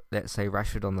put, let's say,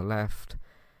 Rashford on the left,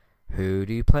 who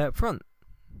do you play up front?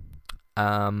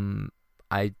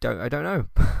 I don't know.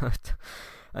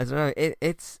 I don't know.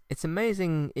 It's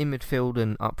amazing in midfield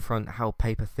and up front how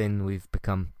paper thin we've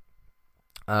become.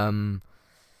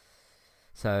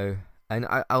 So, and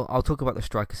I'll talk about the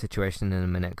striker situation in a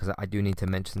minute, because I do need to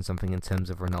mention something in terms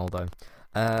of Ronaldo.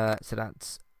 So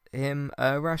that's him.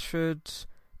 Rashford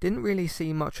Didn't really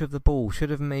see much of the ball. Should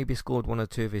have maybe scored one or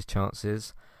two of his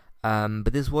chances.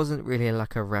 But this wasn't really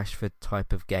like a Rashford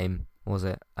type of game, was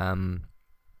it? One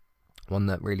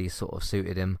that really sort of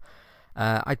suited him.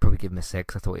 I'd probably give him a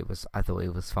 6. I thought it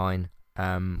was fine.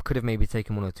 Could have maybe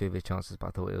taken one or two of his chances, but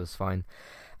I thought it was fine.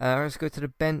 Let's go to the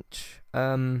bench.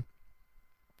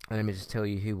 Let me just tell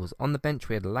you who was on the bench.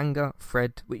 We had Elanga,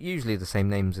 Fred, usually the same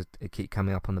names that keep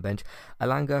coming up on the bench.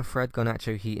 Elanga, Fred,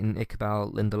 Garnacho, Heaton,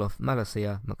 Iqbal, Lindelof,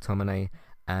 Malacia, McTominay,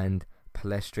 and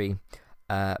Pellistri.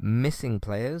 Missing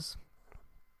players.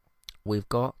 We've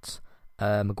got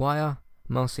Maguire,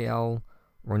 Martial,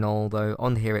 Ronaldo.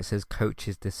 On here it says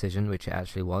coach's decision, which it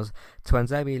actually was.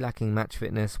 Tuanzebe lacking match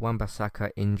fitness,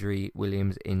 Wan-Bissaka injury,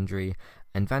 Williams injury,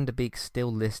 and Van der Beek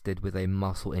still listed with a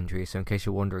muscle injury. So in case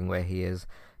you're wondering where he is,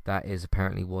 that is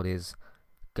apparently what is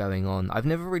going on. I've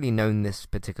never really known this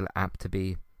particular app to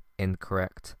be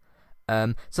incorrect.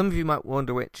 Some of you might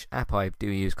wonder which app I do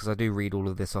use, because I do read all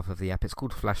of this off of the app. It's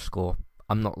called Flash Score.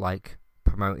 I'm not like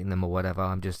promoting them or whatever.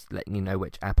 I'm just letting you know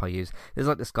which app I use. There's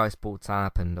like the Sky Sports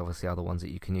app and obviously other ones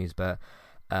that you can use, but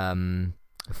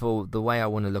for the way I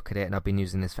want to look at it, and I've been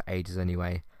using this for ages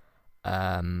anyway,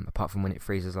 apart from when it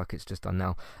freezes like it's just done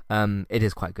now, it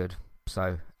is quite good.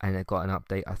 So, and it got an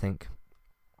update, I think.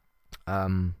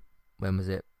 When was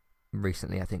it?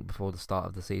 Recently, I think, before the start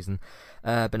of the season.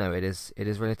 But no, it is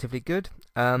relatively good.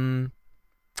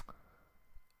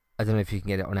 I don't know if you can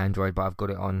get it on Android, but I've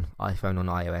got it on iPhone, on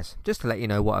iOS, just to let you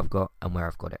know what I've got and where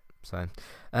I've got it. So,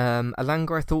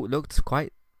 Elanga, I thought, looked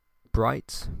quite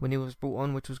bright when he was brought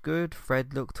on, which was good.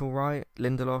 Fred looked alright.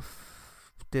 Lindelof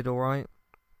did alright.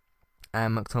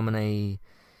 And McTominay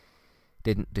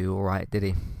didn't do alright, did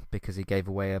he? Because he gave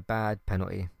away a bad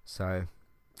penalty. So,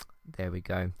 there we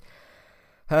go.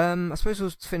 I suppose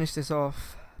we'll finish this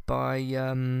off by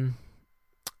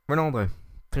Ronaldo.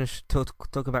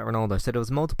 Talk about Ronaldo. So there was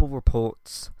multiple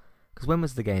reports, because when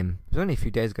was the game? It was only a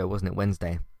few days ago, wasn't it?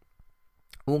 Wednesday.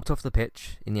 Walked off the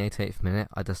pitch in the 88th minute.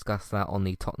 I discussed that on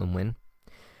the Tottenham win.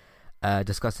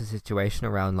 Discussed the situation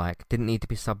around, like, didn't need to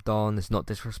be subbed on, it's not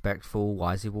disrespectful,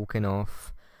 why is he walking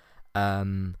off?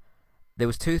 There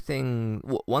was two things.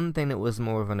 One thing that was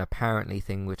more of an apparently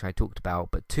thing, which I talked about,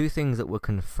 but two things that were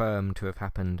confirmed to have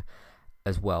happened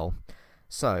as well.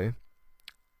 So,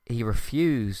 he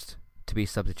refused to be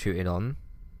substituted on,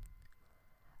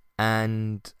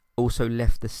 and also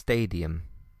left the stadium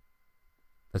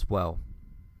as well,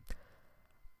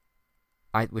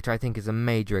 which I think is a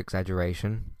major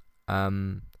exaggeration,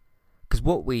 because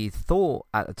what we thought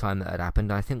at the time that had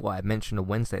happened, I think what I mentioned on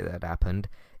Wednesday that had happened,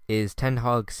 is Ten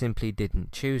Hag simply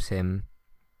didn't choose him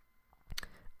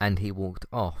and he walked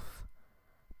off.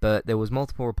 But there was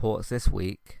multiple reports this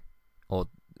week, or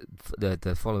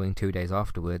the following 2 days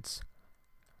afterwards,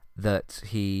 that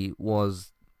he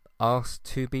was asked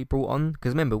to be brought on.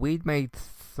 Because remember, we'd made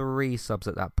 3 subs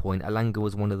at that point. Elanga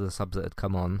was one of the subs that had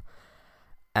come on,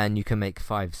 and you can make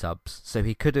 5 subs. So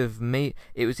he could have made...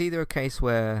 It was either a case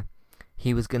where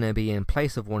he was going to be in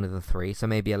place of one of the 3, so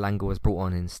maybe Elanga was brought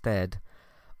on instead,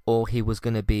 or he was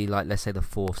going to be, like, let's say the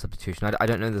 4th substitution. I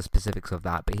don't know the specifics of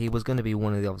that, but he was going to be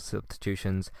one of the other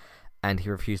substitutions, and he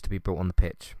refused to be brought on the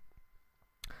pitch.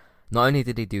 Not only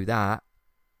did he do that,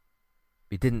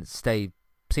 he didn't stay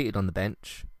seated on the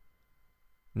bench.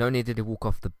 Not only did he walk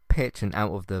off the pitch and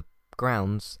out of the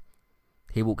grounds,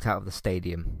 he walked out of the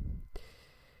stadium.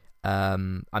 I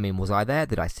mean, was I there?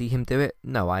 Did I see him do it?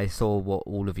 No, I saw what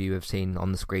all of you have seen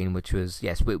on the screen, which was,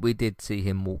 yes, we did see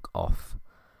him walk off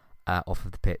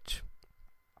of the pitch.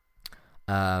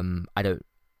 I don't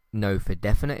know for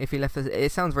definite if he left.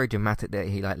 It sounds very dramatic that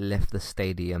he left the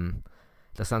stadium.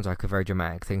 That sounds like a very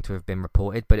dramatic thing to have been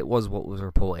reported, but it was what was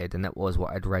reported, and that was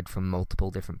what I'd read from multiple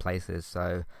different places,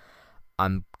 so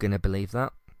I'm gonna believe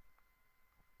that.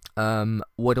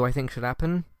 What do I think should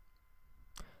happen?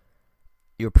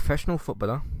 You're a professional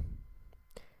footballer.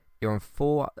 You're on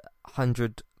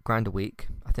 400 grand a week.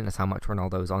 I think that's how much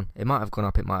Ronaldo is on. It might have gone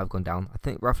up, it might have gone down. I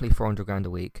think roughly 400 grand a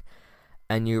week.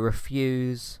 And you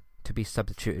refuse to be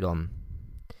substituted on.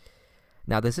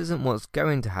 Now, this isn't what's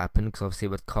going to happen, because obviously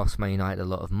it would cost Man United a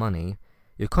lot of money.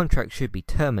 Your contract should be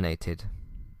terminated.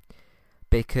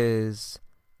 Because,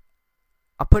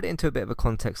 I'll put it into a bit of a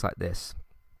context like this.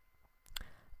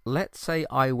 Let's say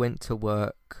I went to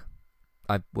work.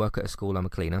 I work at a school, I'm a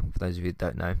cleaner, for those of you that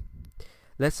don't know.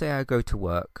 Let's say I go to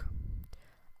work,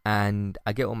 and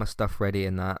I get all my stuff ready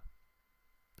and that,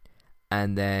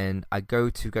 and then I go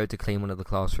to clean one of the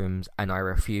classrooms, and I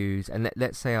refuse, and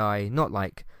let's say I, not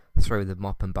like throw the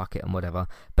mop and bucket and whatever,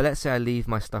 but let's say I leave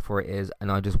my stuff where it is,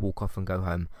 and I just walk off and go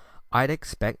home. I'd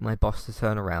expect my boss to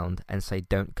turn around and say,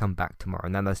 don't come back tomorrow.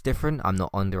 Now that's different, I'm not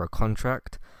under a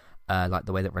contract, like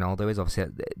the way that Ronaldo is. Obviously,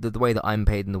 the way that I'm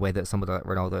paid and the way that somebody like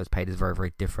Ronaldo is paid is very,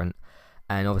 very different.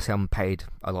 And obviously, I'm paid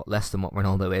a lot less than what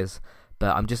Ronaldo is.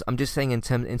 But I'm just saying in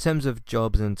terms of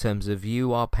jobs, and in terms of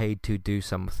you are paid to do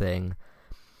something.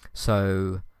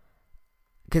 So,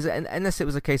 because unless it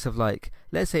was a case of like,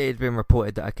 let's say it had been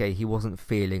reported that okay, he wasn't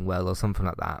feeling well or something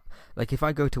like that. Like if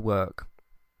I go to work,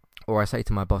 or I say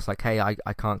to my boss like, hey,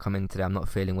 I can't come in today, I'm not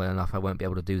feeling well enough, I won't be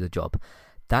able to do the job.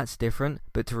 That's different.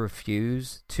 But to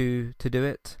refuse to do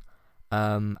it,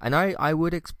 and I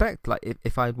would expect like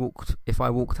if I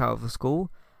walked out of the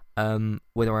school,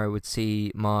 whether I would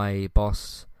see my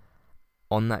boss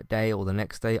on that day or the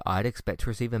next day, I'd expect to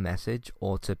receive a message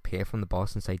or to hear from the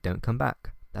boss and say, don't come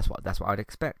back. That's what I'd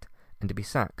expect, and to be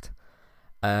sacked.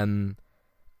 Obviously,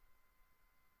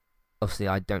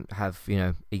 I don't have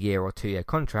a year or 2 year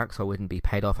contract, so I wouldn't be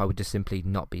paid off. I would just simply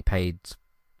not be paid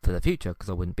for the future because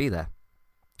I wouldn't be there.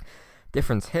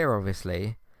 Difference here,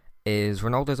 obviously, is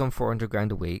Ronaldo's on 400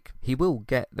 grand a week. He will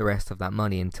get the rest of that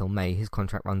money until May. His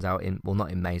contract runs out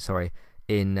not in May, sorry,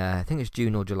 in I think it's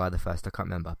June or July the 1st, I can't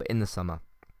remember, but in the summer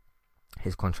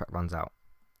his contract runs out.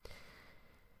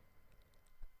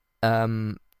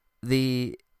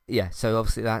 So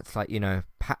obviously that's like,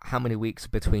 how many weeks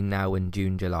between now and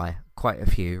June, July? Quite a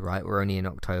few, right? We're only in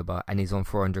October and he's on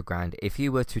 400 grand. If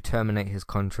you were to terminate his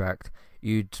contract,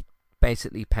 you'd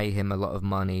basically pay him a lot of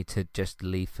money to just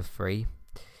leave for free.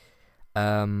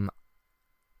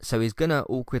 So he's gonna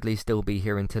awkwardly still be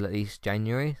here until at least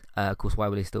January. Of course, why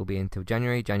will he still be until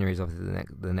January? January is obviously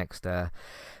the next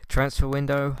transfer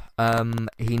window.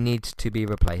 He needs to be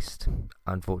replaced,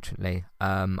 unfortunately.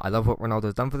 I love what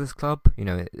Ronaldo's done for this club.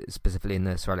 Specifically in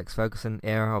the Sir Alex Ferguson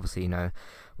era. Obviously,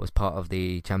 was part of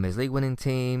the Champions League winning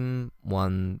team,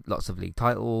 won lots of league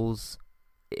titles.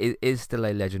 Is still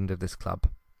a legend of this club.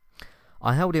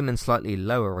 I held him in slightly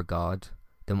lower regard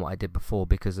than what I did before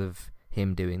because of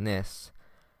him doing this.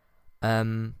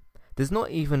 There's not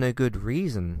even a good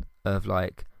reason of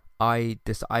like I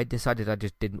decided I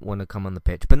just didn't want to come on the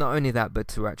pitch, but not only that, but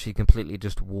to actually completely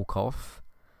just walk off.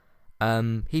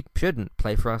 He shouldn't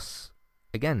play for us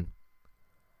again.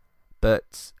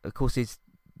 But of course he's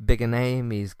bigger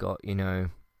name. He's got he's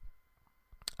on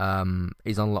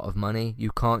a lot of money.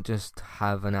 You can't just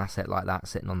have an asset like that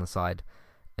sitting on the side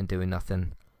and doing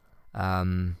nothing.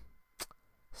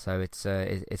 So it's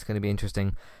going to be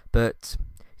interesting. But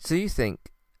so you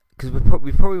think, because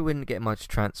we probably wouldn't get much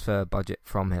transfer budget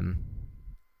from him.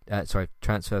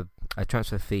 Transfer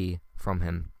fee from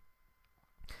him.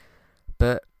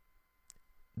 But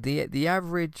the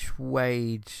average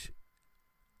wage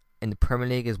in the Premier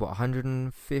League is what,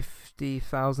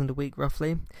 150,000 a week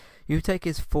roughly. You take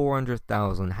his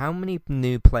 400,000. How many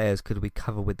new players could we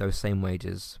cover with those same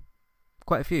wages?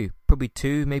 Quite a few, probably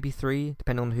 2, maybe 3,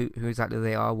 depending on who exactly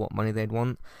they are, what money they'd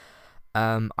want.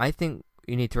 I think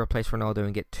you need to replace Ronaldo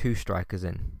and get 2 strikers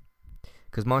in,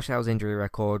 because Martial's injury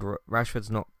record,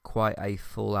 Rashford's not quite a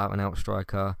full out and out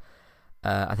striker.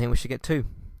 I think we should get 2,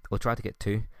 or try to get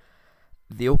 2.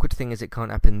 The awkward thing is it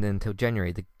can't happen until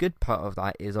January. The good part of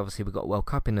that is obviously we've got World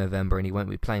Cup in November and he won't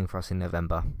be playing for us in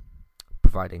November,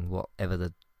 providing whatever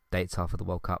the dates are for the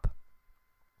World Cup.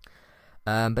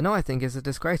 But no, I think it's a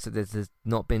disgrace that there's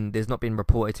not been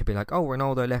reported to be like, oh,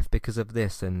 Ronaldo left because of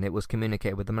this, and it was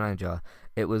communicated with the manager.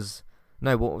 What was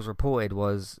reported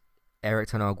was Erik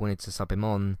ten Hag wanted to sub him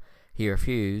on. He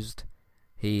refused.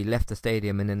 He left the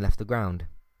stadium and then left the ground,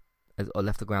 or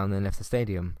left the ground and then left the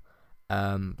stadium.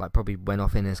 Like probably went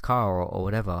off in his car or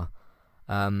whatever.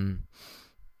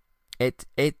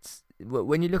 It's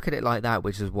when you look at it like that,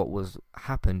 which is what was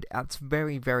happened. That's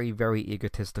very, very, very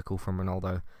egotistical from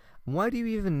Ronaldo. Why do you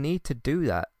even need to do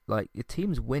that? Like, your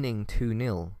team's winning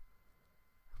 2-0.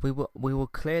 We were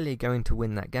clearly going to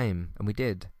win that game, and we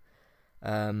did.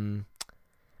 And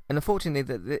unfortunately,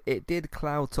 that it did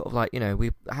cloud sort of like, we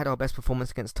had our best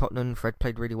performance against Tottenham. Fred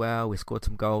played really well. We scored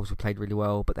some goals. We played really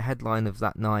well. But the headline of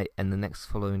that night and the next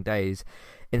following days,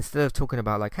 instead of talking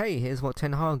about like, hey, here's what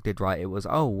Ten Hag did right, it was,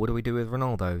 oh, what do we do with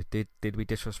Ronaldo? Did we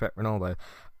disrespect Ronaldo?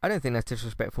 I don't think that's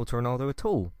disrespectful to Ronaldo at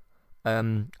all.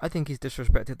 I think he's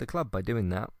disrespected the club by doing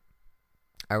that.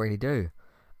 I really do.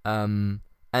 And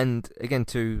again,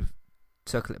 to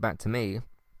circle it back to me,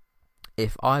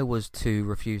 if I was to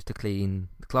refuse to clean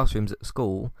the classrooms at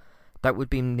school, that would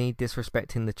be me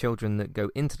disrespecting the children that go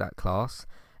into that class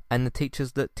and the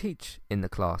teachers that teach in the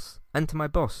class, and to my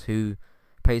boss who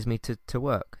pays me to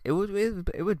work. It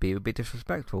would be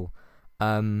disrespectful.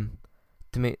 For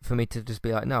me to just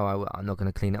be like, no, I'm not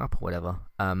going to clean it up or whatever,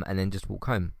 and then just walk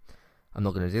home. I'm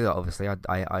not going to do that, obviously.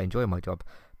 I enjoy my job.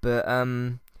 But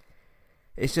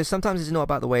It's just sometimes it's not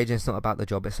about the wage and it's not about the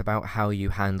job. It's about how you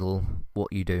handle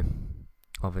what you do,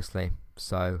 obviously.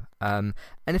 So, and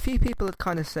a few people have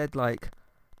kind of said like,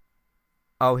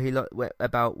 oh,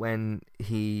 about when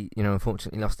he,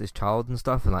 unfortunately lost his child and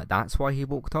stuff, and like that's why he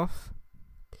walked off.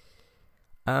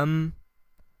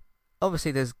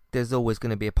 Obviously, there's always going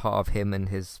to be a part of him and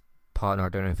his partner. I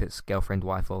don't know if it's girlfriend,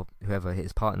 wife, or whoever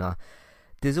his partner.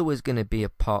 There's always going to be a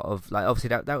part of, like, obviously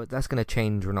that's going to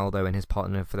change Ronaldo and his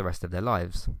partner for the rest of their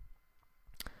lives.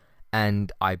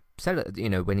 And I said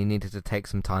it, when he needed to take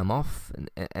some time off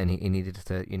and he needed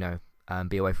to,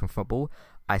 be away from football.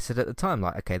 I said at the time,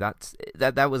 like, okay,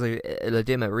 that was a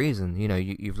legitimate reason.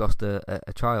 You've lost a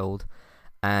child,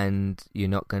 and you're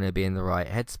not going to be in the right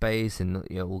headspace and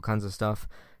all kinds of stuff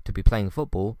to be playing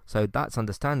football. So that's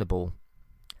understandable.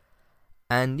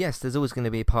 And yes, there's always going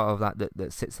to be a part of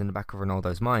that sits in the back of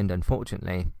Ronaldo's mind,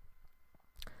 unfortunately.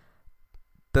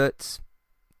 But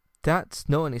that's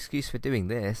not an excuse for doing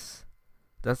this.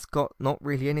 That's got not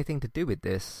really anything to do with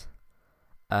this.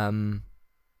 So,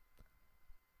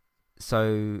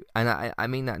 and I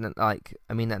mean that in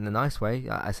a nice way.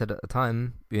 I said at the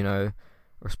time,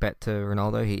 respect to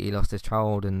Ronaldo, he lost his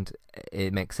child, and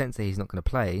it makes sense that he's not going to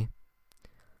play.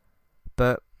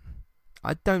 But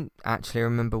I don't actually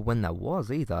remember when that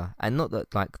was either, and not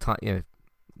that like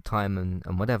time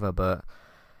and whatever, but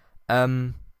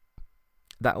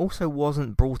that also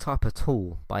wasn't brought up at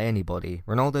all by anybody.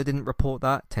 Ronaldo didn't report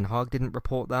that. Ten Hag didn't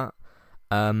report that.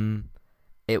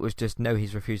 It was just no,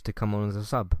 he's refused to come on as a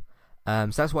sub.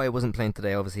 So that's why he wasn't playing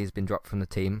today. Obviously, he's been dropped from the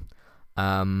team,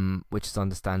 which is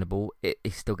understandable. He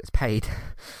still gets paid.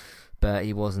 But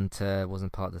he wasn't part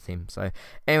of the team. So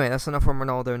anyway, that's enough from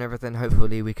Ronaldo and everything.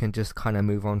 Hopefully we can just kind of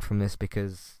move on from this,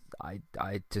 because I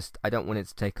don't want it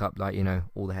to take up like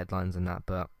all the headlines and that.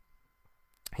 But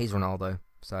he's Ronaldo,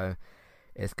 so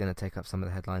it's going to take up some of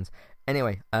the headlines.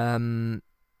 Anyway,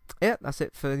 yeah, that's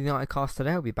it for the United Cast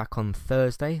today. I'll be back on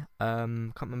Thursday.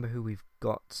 Can't remember who we've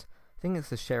got. I think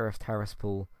it's the Sheriff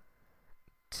Tiraspol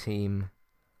team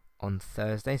on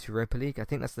Thursday. It's Europa League. I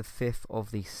think that's the 5th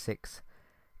of the 6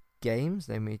 games.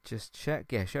 Let me just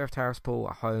check. Yeah, Sheriff Tiraspol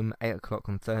at home, 8 o'clock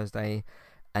on Thursday,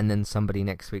 and then somebody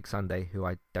next week Sunday who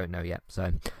I don't know yet.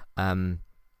 So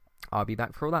I'll be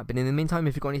back for all that. But in the meantime,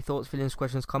 if you've got any thoughts, feelings,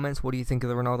 questions, comments, what do you think of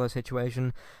the Ronaldo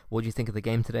situation? What do you think of the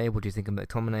game today? What do you think of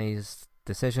McTominay's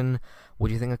decision? What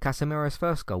do you think of Casemiro's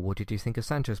first goal? What did you think of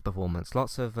Sancho's performance?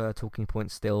 Lots of talking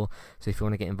points still, so if you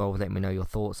want to get involved, let me know your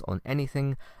thoughts on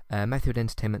anything. Matthew at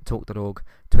entertainmenttalk.org,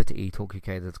 Twitter eTalkUK,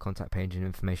 there's a contact page and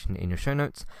information in your show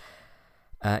notes.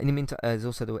 In the meantime, there's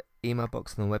also the email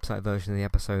box on the website version of the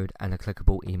episode and a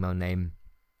clickable email name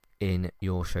in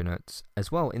your show notes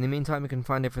as well. In the meantime, you can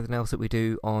find everything else that we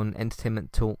do on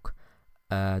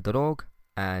entertainmenttalk.org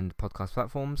and podcast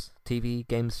platforms, TV,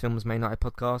 games, films, May Night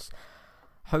podcasts.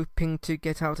 Hoping to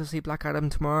get out to see Black Adam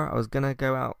tomorrow. I was going to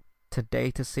go out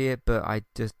today to see it, but I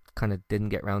just kind of didn't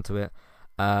get round to it.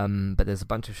 But there's a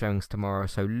bunch of showings tomorrow,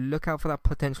 so look out for that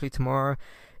potentially tomorrow.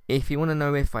 If you want to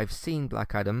know if I've seen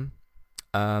Black Adam,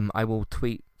 I will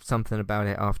tweet something about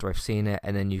it after I've seen it,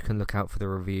 and then you can look out for the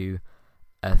review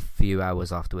a few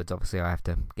hours afterwards. Obviously, I have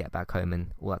to get back home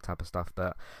and all that type of stuff,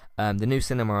 but the new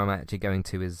cinema I'm actually going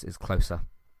to is closer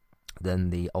than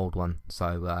the old one,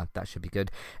 so that should be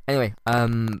good. Anyway,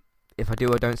 if I do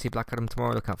or don't see Black Adam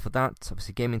tomorrow, look out for that.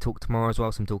 Obviously, Gaming Talk tomorrow as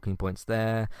well, some talking points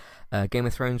there. Game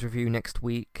of Thrones review next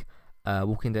week,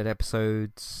 Walking Dead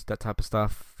episodes, that type of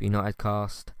stuff, United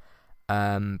Cast.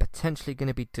 Potentially going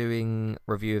to be doing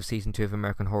review of season 2 of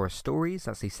American Horror Stories.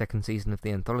 That's the 2nd season of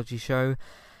the anthology show.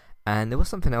 And there was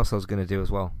something else I was going to do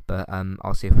as well, but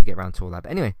I'll see if we get around to all that.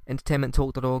 But anyway,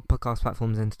 entertainmenttalk.org, podcast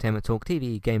platforms, Entertainment Talk,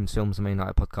 TV, games, films, and May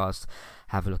Night podcasts.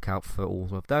 Have a look out for all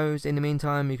of those. In the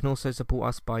meantime, you can also support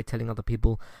us by telling other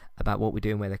people about what we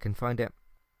do and where they can find it,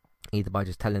 either by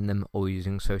just telling them or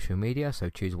using social media.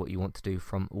 So choose what you want to do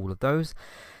from all of those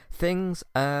things,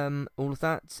 all of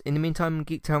that. In the meantime,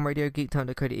 Geektown Radio,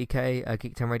 geektown.co.uk,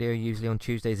 Geektown Radio usually on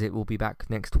Tuesdays. It will be back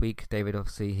next week. David,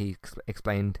 obviously, he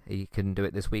explained he couldn't do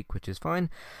it this week, which is fine.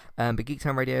 But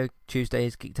Geektown Radio,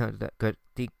 Tuesdays,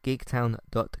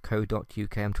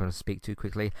 geektown.co.uk. I'm trying to speak too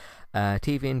quickly.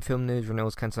 TV and film news,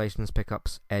 renewals, cancellations,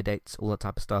 pickups, air dates, all that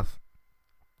type of stuff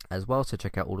as well, so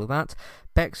check out all of that.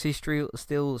 Bex is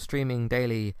still streaming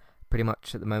daily pretty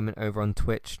much at the moment over on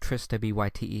Twitch. Trista,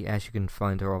 BYTES, you can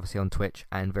find her obviously on Twitch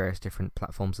and various different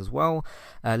platforms as well.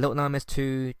 Little Nightmares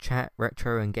 2, chat,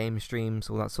 retro and game streams,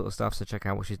 all that sort of stuff, so check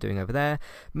out what she's doing over there.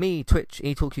 Me, Twitch,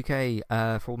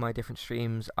 eTalkUK, for all my different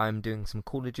streams. I'm doing some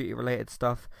Call of Duty related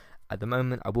stuff at the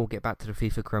moment. I will get back to the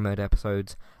FIFA Career Mode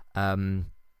episodes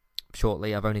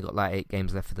shortly. I've only got like 8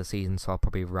 games left for the season, so I'll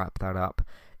probably wrap that up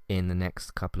in the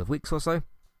next couple of weeks or so.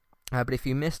 But if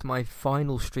you missed my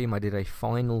final stream, I did a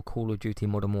final Call of Duty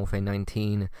Modern Warfare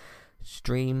 19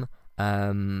 stream.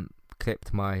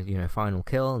 Clipped my final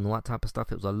kill and all that type of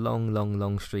stuff. It was a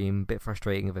long stream, bit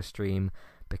frustrating of a stream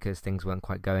because things weren't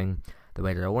quite going the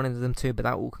way that I wanted them to, but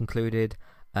that all concluded.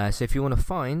 So if you want to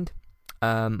find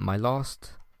my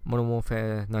last Modern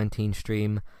Warfare 19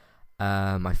 stream,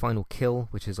 my final kill,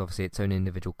 which is obviously its own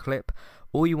individual clip,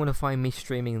 or you want to find me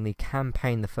streaming the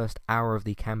campaign, the first hour of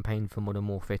the campaign for Modern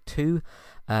Warfare 2,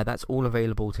 that's all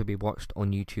available to be watched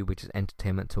on YouTube, which is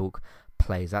Entertainment Talk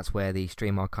Plays. That's where the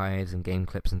stream archives and game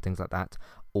clips and things like that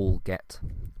all get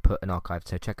put and archived,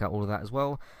 so check out all of that as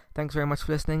well. Thanks very much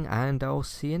for listening, and I'll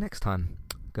see you next time.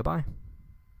 Goodbye.